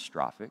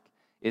catastrophic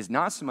is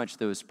not so much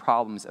those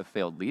problems of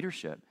failed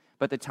leadership,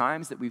 but the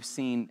times that we've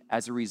seen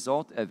as a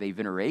result of a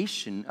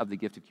veneration of the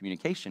gift of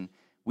communication,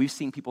 we've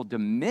seen people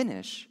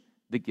diminish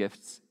the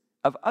gifts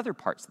of other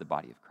parts of the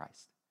body of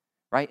Christ,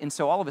 right? And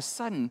so all of a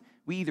sudden,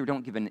 we either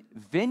don't give a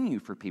venue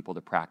for people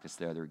to practice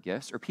their other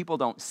gifts, or people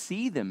don't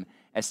see them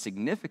as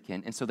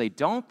significant, and so they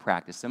don't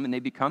practice them, and they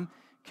become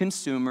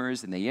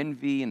consumers, and they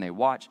envy, and they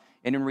watch.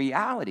 And in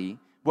reality,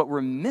 what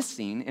we're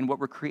missing and what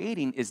we're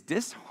creating is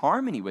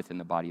disharmony within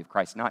the body of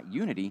Christ, not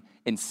unity,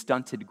 and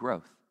stunted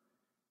growth,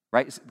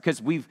 right?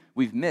 Because we've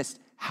missed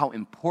how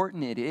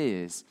important it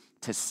is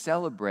to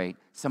celebrate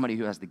somebody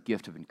who has the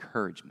gift of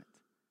encouragement,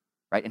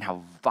 right? And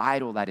how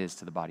vital that is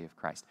to the body of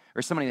Christ.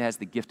 Or somebody that has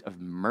the gift of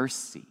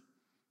mercy,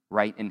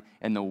 right?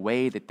 And the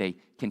way that they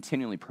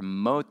continually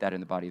promote that in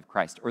the body of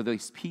Christ. Or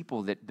those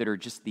people that are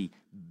just the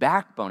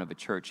backbone of a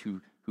church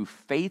who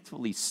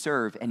faithfully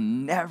serve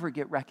and never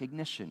get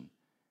recognition,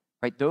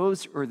 right?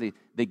 Those are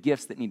the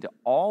gifts that need to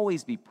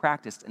always be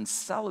practiced and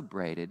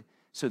celebrated,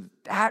 so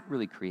that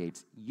really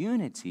creates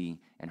unity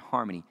and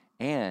harmony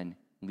and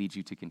leads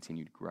you to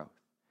continued growth.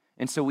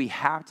 And so we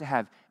have to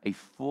have a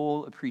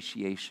full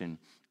appreciation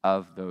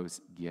of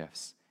those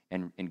gifts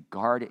and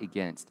guard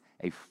against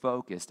a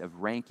focus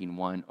of ranking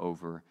one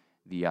over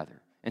the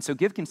other. And so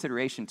give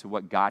consideration to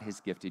what God has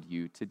gifted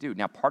you to do.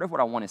 Now, part of what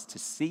I want us to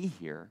see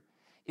here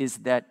is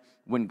that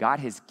when God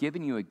has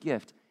given you a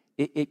gift,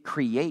 it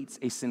creates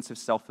a sense of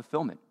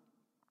self-fulfillment,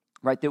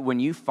 right? That when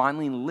you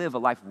finally live a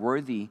life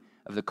worthy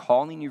of the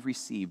calling you've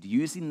received,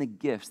 using the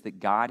gifts that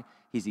God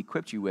has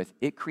equipped you with,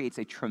 it creates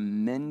a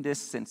tremendous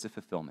sense of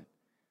fulfillment,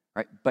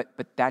 right?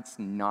 But that's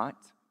not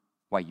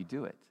why you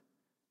do it,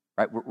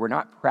 right? We're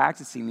not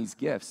practicing these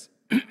gifts,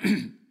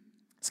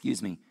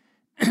 excuse me,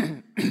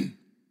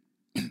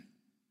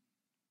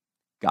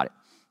 got it,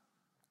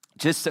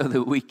 just so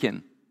that we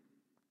can,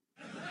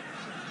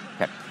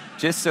 okay,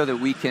 just so that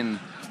we can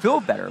feel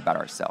better about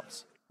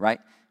ourselves, right?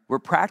 We're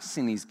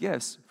practicing these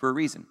gifts for a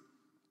reason.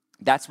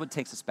 That's what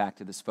takes us back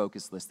to this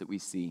focus list that we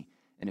see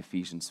in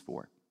Ephesians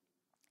 4.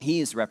 He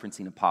is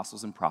referencing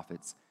apostles and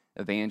prophets,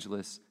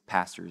 evangelists,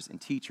 pastors,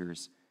 and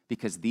teachers,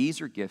 because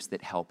these are gifts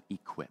that help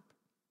equip.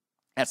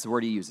 That's the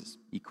word he uses,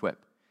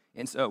 equip.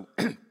 And so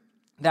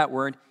that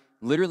word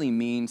literally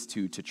means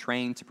to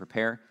train, to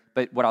prepare.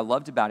 But what I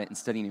loved about it in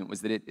studying it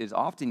was that it is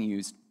often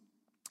used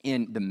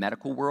in the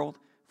medical world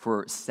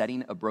for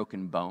setting a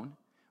broken bone,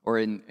 or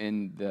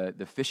in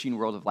the fishing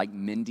world of like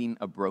mending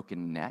a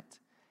broken net.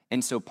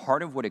 And so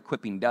part of what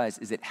equipping does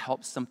is it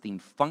helps something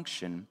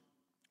function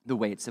the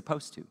way it's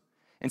supposed to.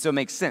 And so it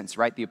makes sense,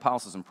 right? The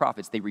apostles and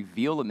prophets, they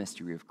reveal the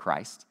mystery of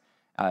Christ.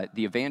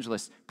 The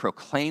evangelists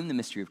proclaim the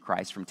mystery of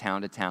Christ from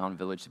town to town,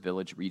 village to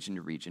village, region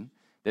to region.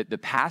 The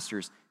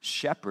pastors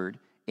shepherd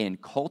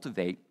and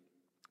cultivate,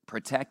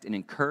 protect, and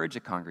encourage a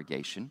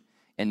congregation.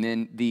 And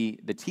then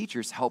the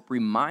teachers help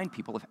remind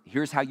people of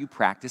here's how you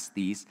practice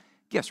these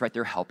gifts, right?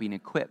 They're helping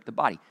equip the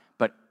body.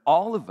 But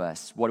all of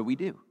us, what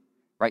do?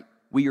 Right?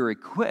 We are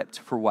equipped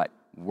for what?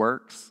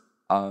 Works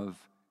of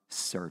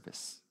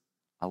service.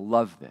 I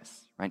love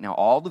this, right? Now,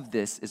 all of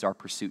this is our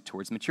pursuit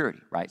towards maturity,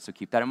 right? So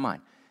keep that in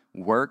mind.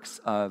 Works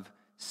of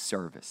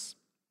service.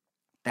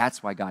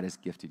 That's why God has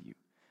gifted you.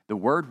 The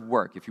word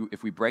work,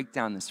 if we break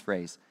down this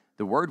phrase,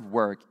 the word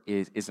work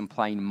is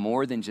implying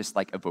more than just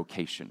like a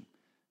vocation,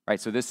 right?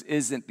 So this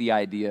isn't the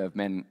idea of,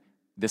 man,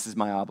 this is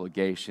my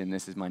obligation,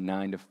 this is my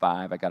 9 to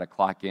 5, I got to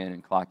clock in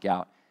and clock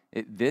out.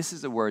 This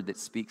is a word that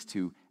speaks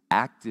to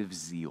active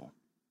zeal.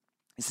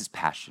 This is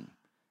passion,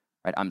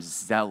 right? I'm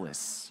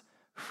zealous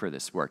for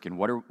this work. And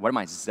what am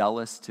I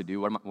zealous to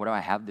do? What do I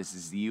have this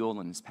zeal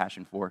and this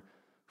passion for?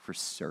 For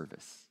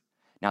service.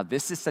 Now,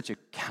 this is such a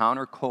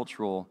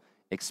countercultural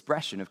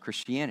expression of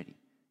Christianity,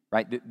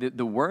 right?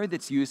 The word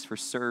that's used for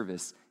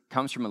service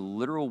comes from a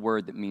literal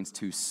word that means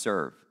to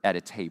serve at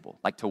a table,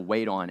 like to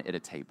wait on at a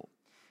table.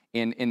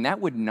 And that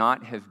would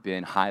not have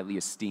been highly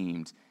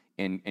esteemed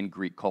in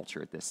Greek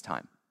culture at this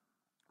time,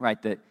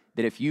 right? That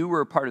if you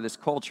were a part of this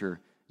culture,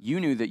 you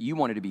knew that you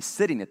wanted to be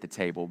sitting at the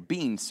table,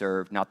 being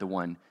served, not the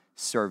one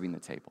serving the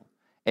table.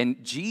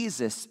 And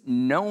Jesus,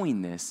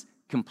 knowing this,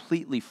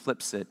 completely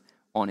flips it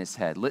on his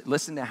head.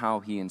 Listen to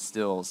how he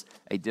instills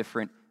a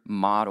different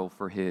model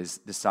for his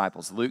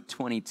disciples. Luke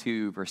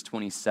 22, verse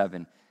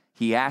 27,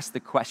 he asked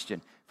the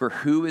question, for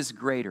who is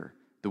greater,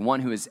 the one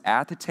who is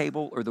at the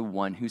table or the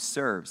one who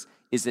serves?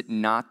 Is it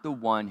not the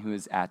one who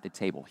is at the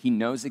table? He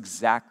knows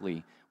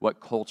exactly what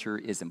culture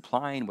is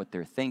implying, what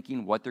they're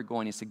thinking, what they're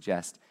going to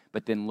suggest,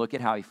 but then look at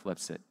how he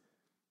flips it.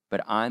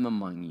 But I'm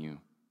among you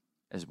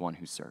as one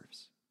who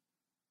serves.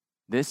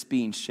 This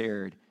being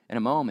shared in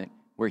a moment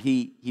where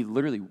he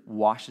literally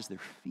washes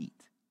their feet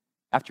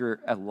after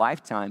a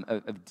lifetime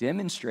of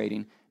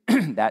demonstrating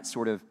that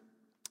sort of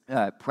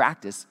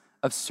practice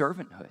of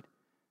servanthood,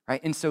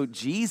 right? And so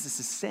Jesus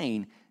is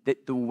saying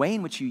that the way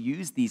in which you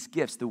use these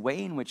gifts, the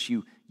way in which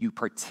you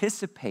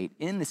participate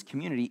in this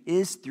community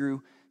is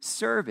through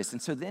service.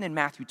 And so then in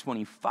Matthew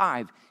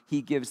 25,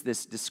 he gives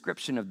this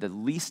description of the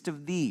least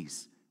of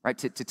these, right?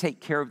 To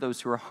take care of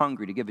those who are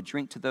hungry, to give a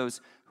drink to those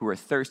who are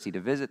thirsty, to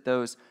visit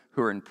those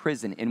who are in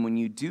prison. And when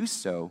you do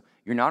so,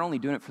 you're not only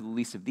doing it for the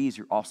least of these,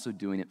 you're also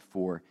doing it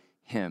for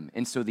him.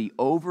 And so the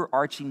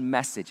overarching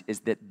message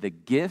is that the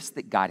gifts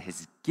that God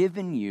has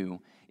given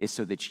you is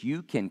so that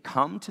you can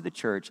come to the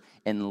church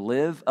and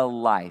live a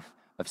life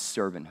of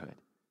servanthood,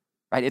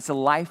 right? It's a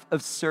life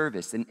of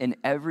service in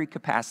every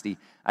capacity.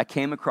 I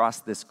came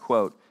across this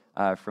quote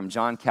from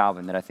John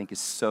Calvin that I think is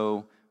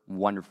so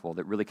wonderful,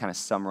 that really kind of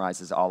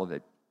summarizes all of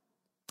it.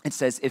 It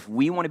says, if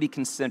we want to be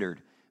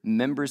considered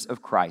members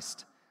of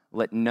Christ,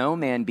 let no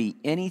man be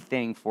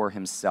anything for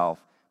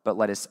himself, but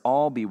let us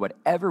all be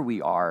whatever we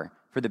are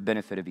for the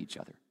benefit of each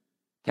other.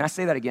 Can I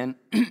say that again?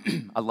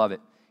 I love it.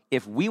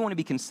 If we want to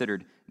be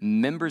considered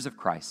members of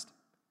Christ,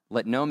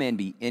 let no man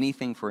be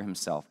anything for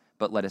himself,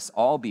 but let us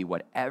all be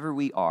whatever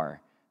we are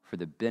for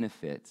the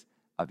benefit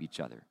of each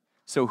other.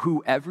 So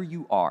whoever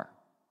you are,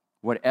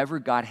 whatever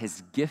God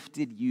has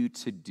gifted you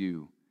to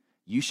do,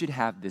 you should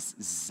have this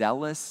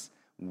zealous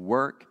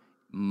work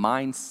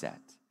mindset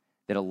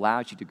that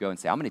allows you to go and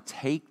say, I'm going to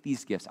take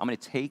these gifts, I'm going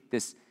to take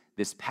this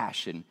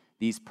passion,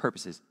 these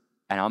purposes,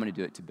 and I'm going to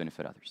do it to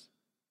benefit others.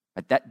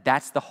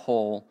 That's the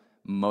whole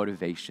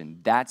motivation.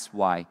 That's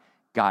why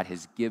God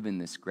has given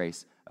this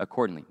grace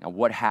accordingly. Now,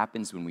 what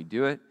happens when we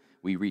do it?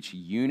 We reach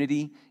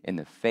unity in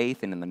the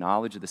faith and in the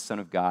knowledge of the Son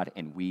of God,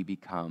 and we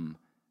become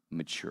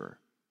mature,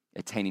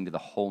 attaining to the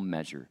whole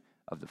measure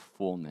of the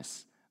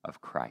fullness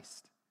of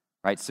Christ,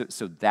 right?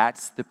 So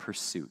that's the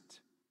pursuit,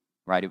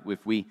 right?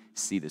 If we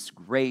see this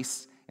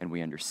grace and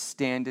we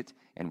understand it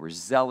and we're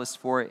zealous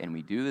for it and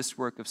we do this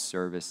work of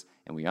service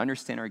and we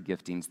understand our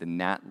giftings, then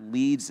that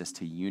leads us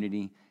to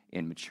unity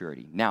and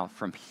maturity. Now,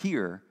 from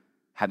here,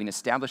 having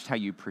established how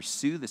you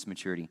pursue this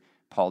maturity,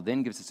 Paul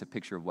then gives us a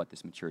picture of what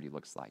this maturity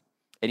looks like.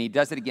 And he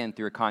does it again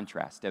through a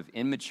contrast of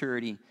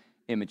immaturity.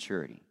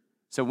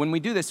 So when we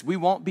do this, we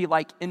won't be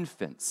like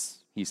infants,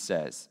 he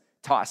says,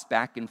 tossed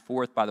back and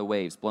forth by the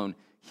waves, blown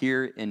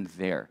here and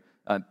there.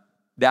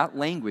 That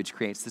language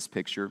creates this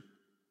picture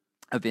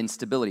of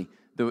instability.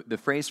 The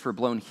phrase for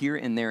blown here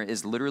and there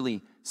is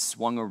literally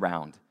swung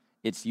around.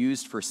 It's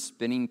used for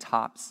spinning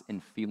tops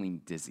and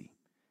feeling dizzy,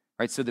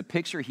 right? So the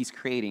picture he's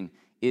creating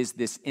is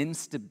this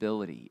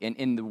instability.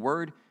 And the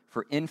word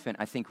for infant,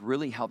 I think,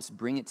 really helps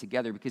bring it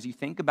together, because you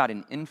think about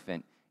an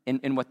infant,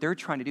 and what they're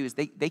trying to do is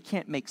they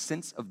can't make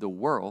sense of the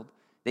world.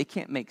 They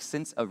can't make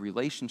sense of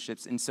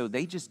relationships, and so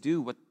they just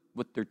do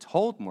what they're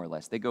told, more or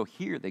less. They go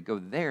here, they go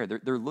there.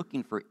 They're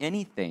looking for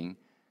anything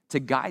to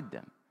guide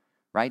them,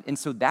 right? And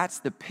so that's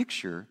the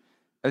picture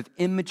of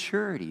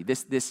immaturity,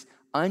 this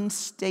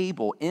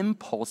unstable,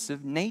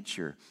 impulsive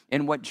nature.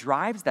 And what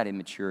drives that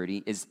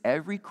immaturity is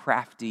every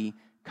crafty,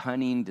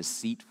 cunning,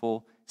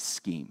 deceitful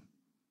scheme,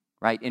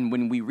 right? And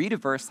when we read a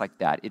verse like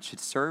that, it should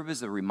serve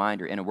as a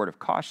reminder and a word of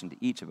caution to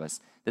each of us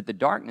that the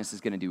darkness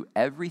is going to do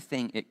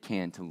everything it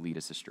can to lead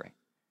us astray,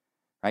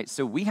 right?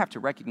 So we have to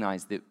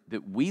recognize that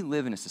we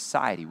live in a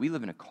society, we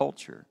live in a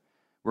culture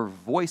where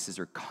voices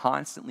are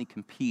constantly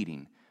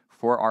competing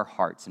for our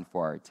hearts and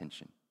for our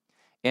attention.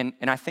 And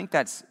I think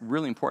that's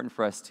really important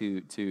for us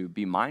to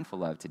be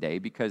mindful of today,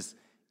 because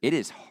it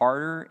is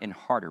harder and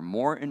harder,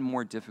 more and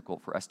more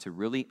difficult for us to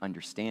really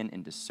understand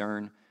and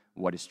discern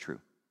what is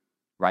true,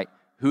 right?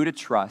 Who to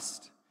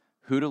trust,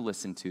 who to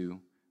listen to,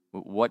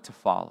 what to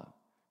follow.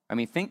 I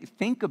mean,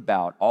 think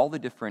about all the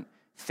different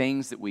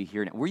things that we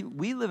hear.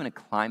 We live in a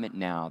climate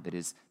now that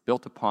is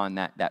built upon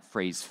that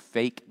phrase,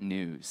 fake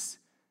news,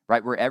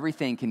 right? Where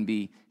everything can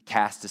be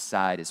cast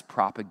aside as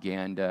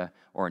propaganda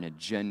or an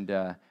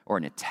agenda or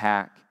an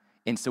attack.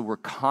 And so we're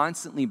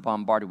constantly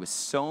bombarded with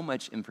so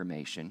much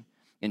information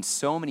and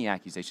so many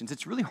accusations.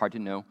 It's really hard to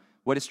know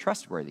what is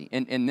trustworthy.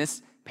 And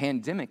this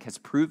pandemic has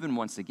proven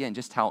once again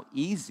just how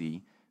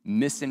easy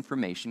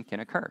misinformation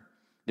can occur.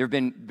 There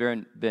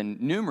have been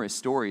numerous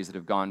stories that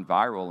have gone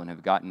viral and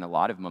have gotten a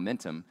lot of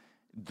momentum,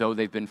 though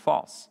they've been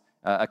false.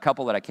 A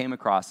couple that I came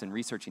across in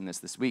researching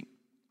this week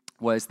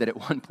was that at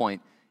one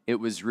point it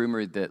was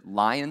rumored that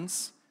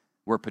lions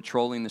were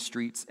patrolling the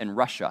streets in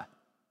Russia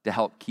to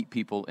help keep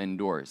people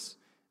indoors.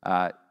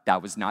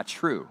 That was not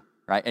true,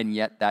 right? And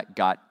yet that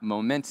got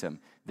momentum.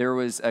 There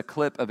was a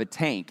clip of a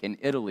tank in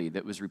Italy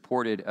that was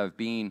reported of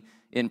being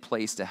in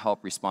place to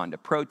help respond to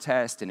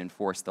protests and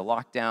enforce the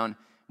lockdown,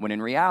 when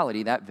in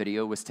reality, that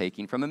video was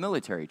taken from a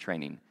military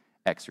training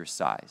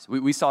exercise.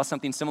 We saw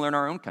something similar in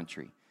our own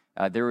country.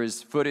 There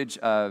was footage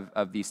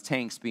of these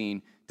tanks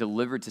being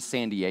delivered to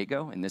San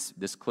Diego, and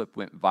this clip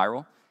went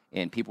viral,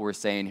 and people were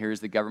saying,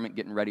 here's the government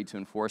getting ready to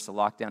enforce a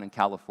lockdown in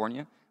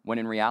California, when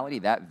in reality,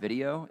 that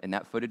video and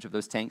that footage of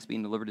those tanks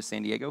being delivered to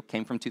San Diego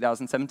came from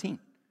 2017,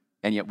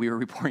 and yet we were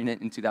reporting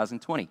it in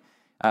 2020.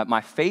 My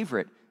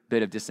favorite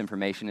bit of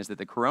disinformation is that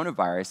the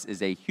coronavirus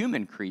is a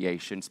human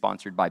creation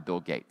sponsored by Bill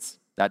Gates.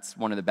 That's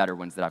one of the better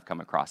ones that I've come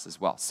across as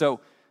well.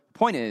 So the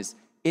point is,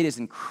 it is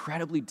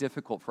incredibly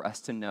difficult for us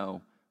to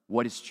know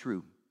what is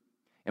true.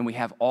 And we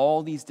have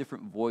all these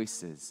different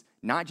voices,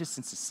 not just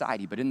in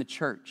society, but in the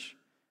church,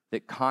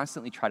 that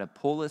constantly try to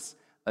pull us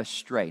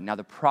astray. Now,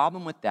 the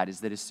problem with that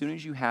is that as soon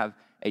as you have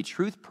a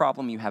truth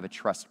problem, you have a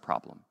trust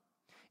problem.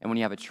 And when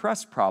you have a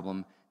trust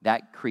problem,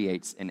 that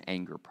creates an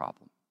anger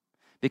problem.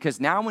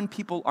 Because now when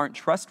people aren't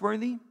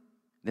trustworthy,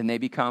 then they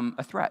become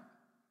a threat,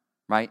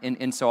 right?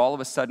 And so all of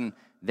a sudden,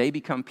 they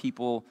become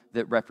people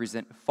that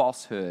represent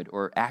falsehood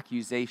or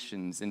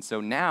accusations. And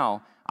so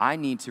now I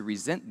need to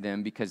resent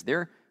them because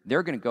they're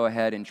going to go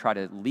ahead and try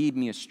to lead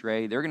me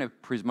astray. They're going to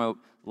promote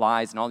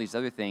lies and all these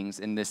other things.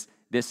 And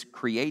this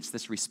creates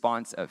this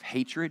response of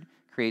hatred,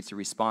 creates a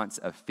response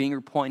of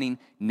finger-pointing,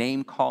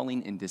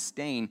 name-calling, and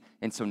disdain.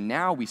 And so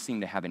now we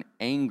seem to have an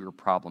anger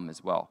problem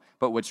as well.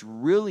 But what's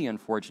really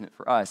unfortunate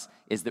for us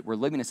is that we're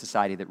living in a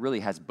society that really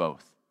has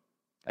both,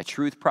 a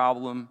truth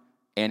problem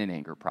and an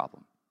anger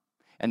problem.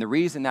 And the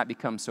reason that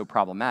becomes so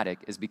problematic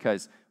is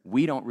because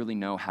we don't really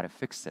know how to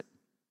fix it.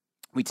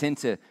 We tend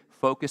to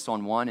focus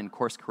on one and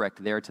course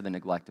correct there to the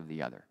neglect of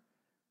the other,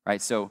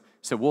 right? So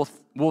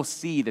we'll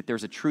see that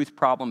there's a truth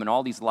problem and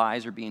all these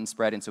lies are being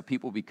spread, and so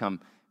people become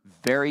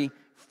very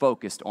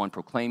focused on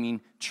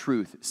proclaiming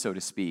truth, so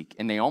to speak,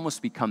 and they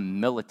almost become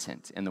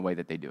militant in the way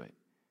that they do it.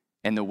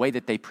 And the way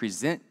that they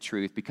present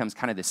truth becomes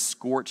kind of this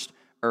scorched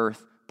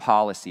earth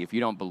policy. If you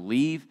don't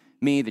believe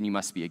me, then you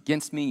must be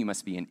against me, you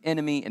must be an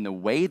enemy, and the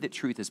way that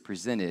truth is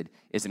presented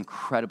is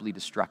incredibly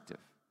destructive.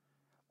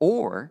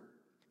 Or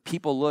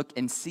people look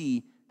and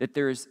see that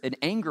there's an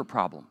anger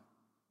problem,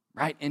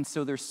 right? And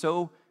so they're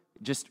so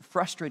just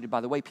frustrated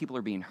by the way people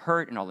are being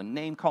hurt and all the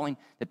name calling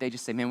that they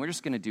just say, man, we're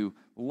just going to do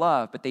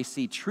love. But they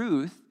see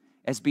truth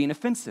as being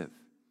offensive.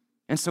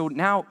 And so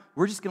now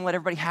we're just going to let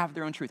everybody have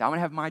their own truth. I'm going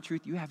to have my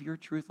truth. You have your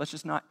truth. Let's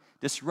just not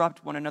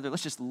disrupt one another.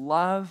 Let's just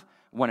love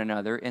one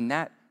another. And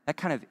that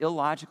kind of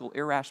illogical,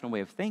 irrational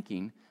way of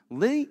thinking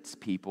leads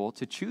people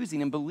to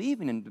choosing and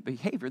believing in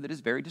behavior that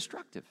is very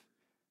destructive,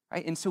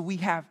 right? And so we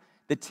have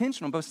the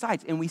tension on both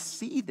sides. And we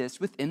see this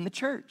within the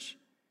church.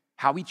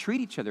 How we treat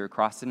each other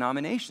across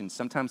denominations,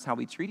 sometimes how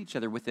we treat each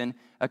other within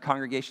a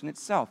congregation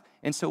itself.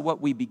 And so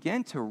what we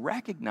begin to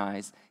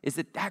recognize is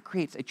that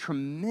creates a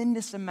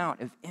tremendous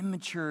amount of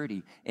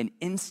immaturity and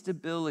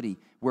instability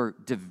where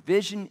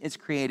division is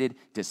created,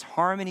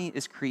 disharmony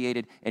is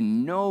created,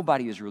 and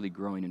nobody is really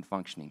growing and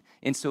functioning.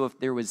 And so if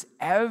there was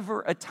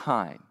ever a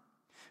time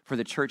for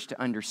the church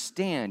to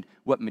understand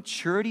what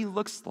maturity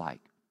looks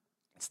like,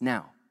 it's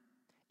now.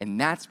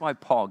 And that's why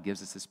Paul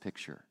gives us this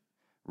picture.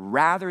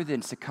 Rather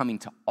than succumbing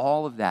to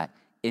all of that,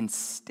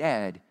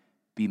 instead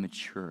be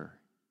mature.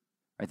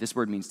 Right? This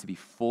word means to be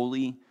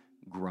fully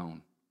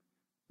grown.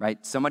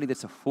 right? Somebody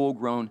that's a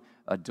full-grown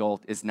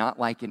adult is not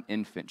like an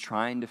infant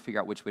trying to figure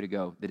out which way to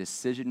go. The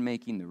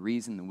decision-making, the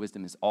reason, the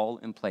wisdom is all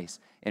in place.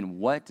 And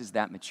what does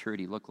that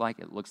maturity look like?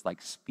 It looks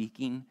like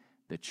speaking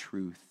the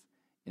truth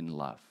in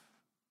love.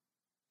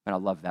 And I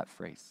love that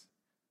phrase.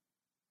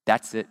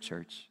 That's it,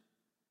 church.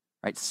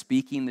 Right?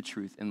 Speaking the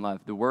truth in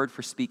love. The word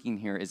for speaking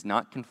here is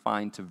not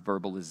confined to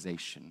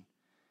verbalization.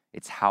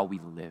 It's how we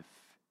live.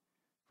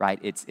 Right?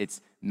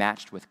 It's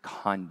matched with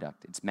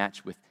conduct. It's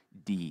matched with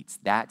deeds.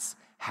 That's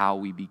how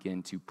we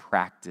begin to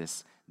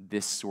practice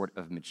this sort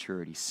of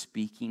maturity,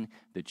 speaking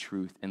the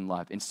truth in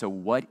love. And so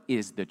what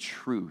is the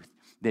truth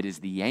that is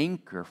the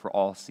anchor for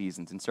all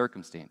seasons and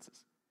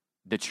circumstances?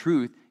 The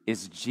truth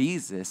is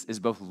Jesus is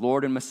both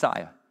Lord and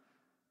Messiah.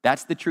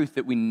 That's the truth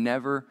that we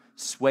never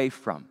sway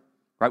from,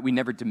 right? We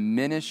never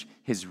diminish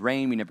his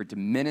reign. We never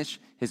diminish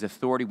his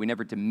authority. We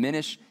never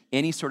diminish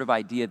any sort of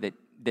idea that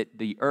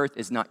the earth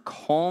is not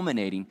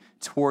culminating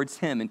towards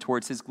him and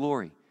towards his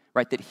glory,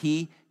 right? That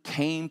he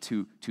came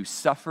to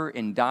suffer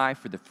and die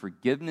for the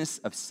forgiveness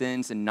of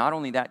sins, and not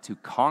only that, to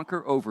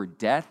conquer over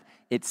death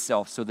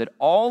itself so that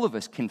all of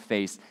us can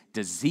face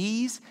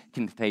disease,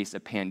 can face a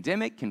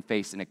pandemic, can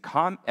face an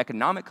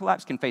economic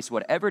collapse, can face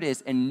whatever it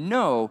is, and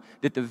know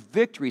that the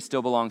victory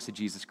still belongs to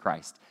Jesus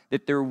Christ.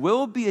 That there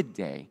will be a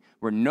day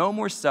where no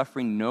more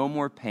suffering, no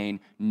more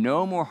pain,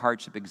 no more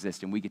hardship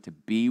exists, and we get to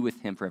be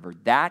with him forever.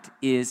 That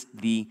is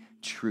the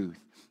truth.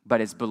 But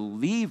as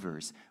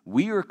believers,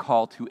 we are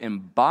called to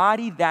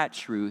embody that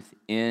truth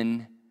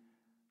in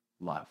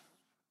love.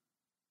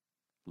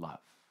 Love.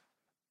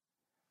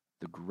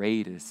 The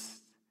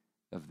greatest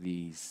of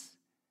these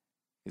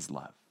is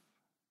love.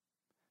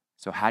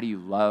 So how do you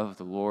love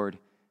the Lord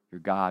your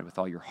God with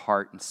all your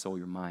heart and soul,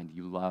 your mind?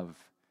 You love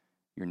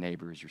your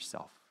neighbor as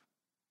yourself.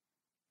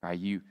 Right?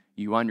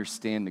 You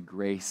understand the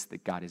grace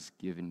that God has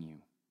given you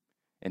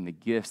and the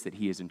gifts that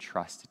he has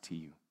entrusted to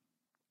you.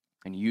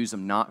 And use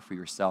them not for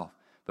yourself,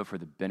 but for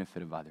the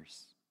benefit of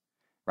others.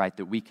 Right?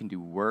 That we can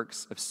do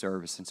works of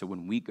service. And so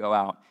when we go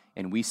out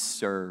and we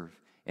serve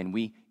and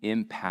we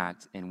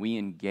impact and we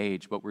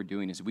engage, what we're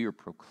doing is we are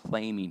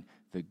proclaiming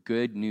the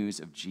good news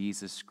of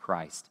Jesus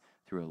Christ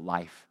through a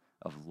life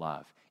of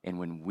love. And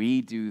when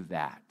we do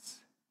that,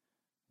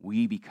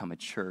 we become a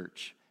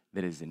church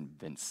that is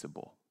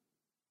invincible,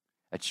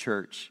 a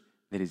church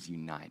that is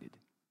united,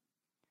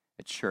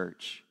 a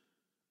church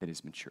that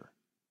is mature.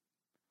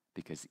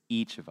 Because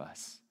each of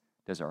us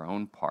does our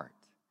own part,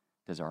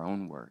 does our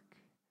own work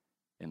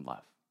in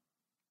love.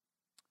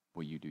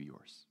 Will you do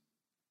yours?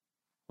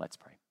 Let's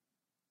pray.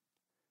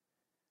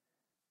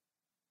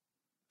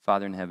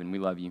 Father in heaven, we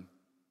love you.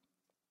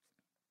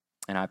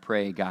 And I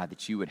pray, God,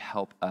 that you would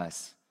help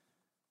us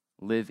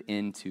live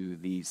into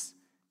these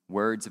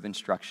words of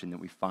instruction that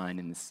we find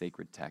in this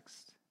sacred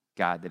text.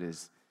 God, that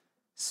is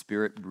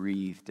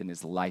spirit-breathed and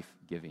is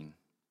life-giving.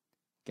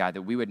 God,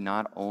 that we would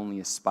not only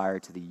aspire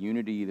to the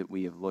unity that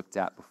we have looked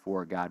at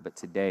before, God, but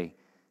today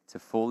to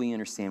fully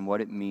understand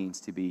what it means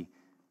to be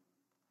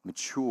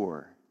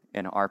mature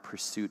in our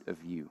pursuit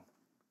of you.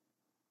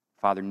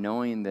 Father,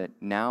 knowing that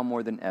now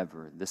more than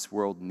ever, this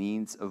world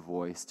needs a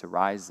voice to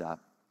rise up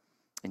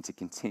and to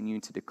continue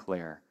to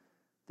declare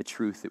the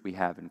truth that we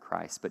have in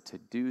Christ, but to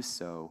do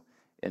so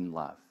in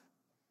love.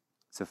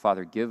 So,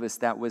 Father, give us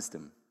that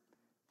wisdom.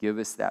 Give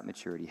us that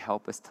maturity.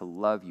 Help us to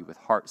love you with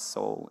heart,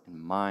 soul, and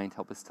mind.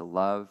 Help us to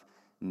love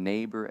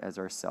neighbor as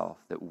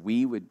ourselves, that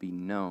we would be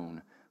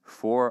known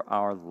for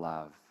our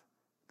love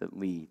that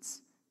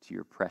leads to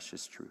your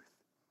precious truth.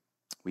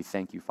 We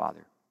thank you,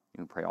 Father,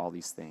 and we pray all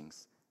these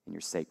things in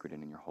your sacred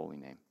and in your holy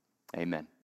name. Amen.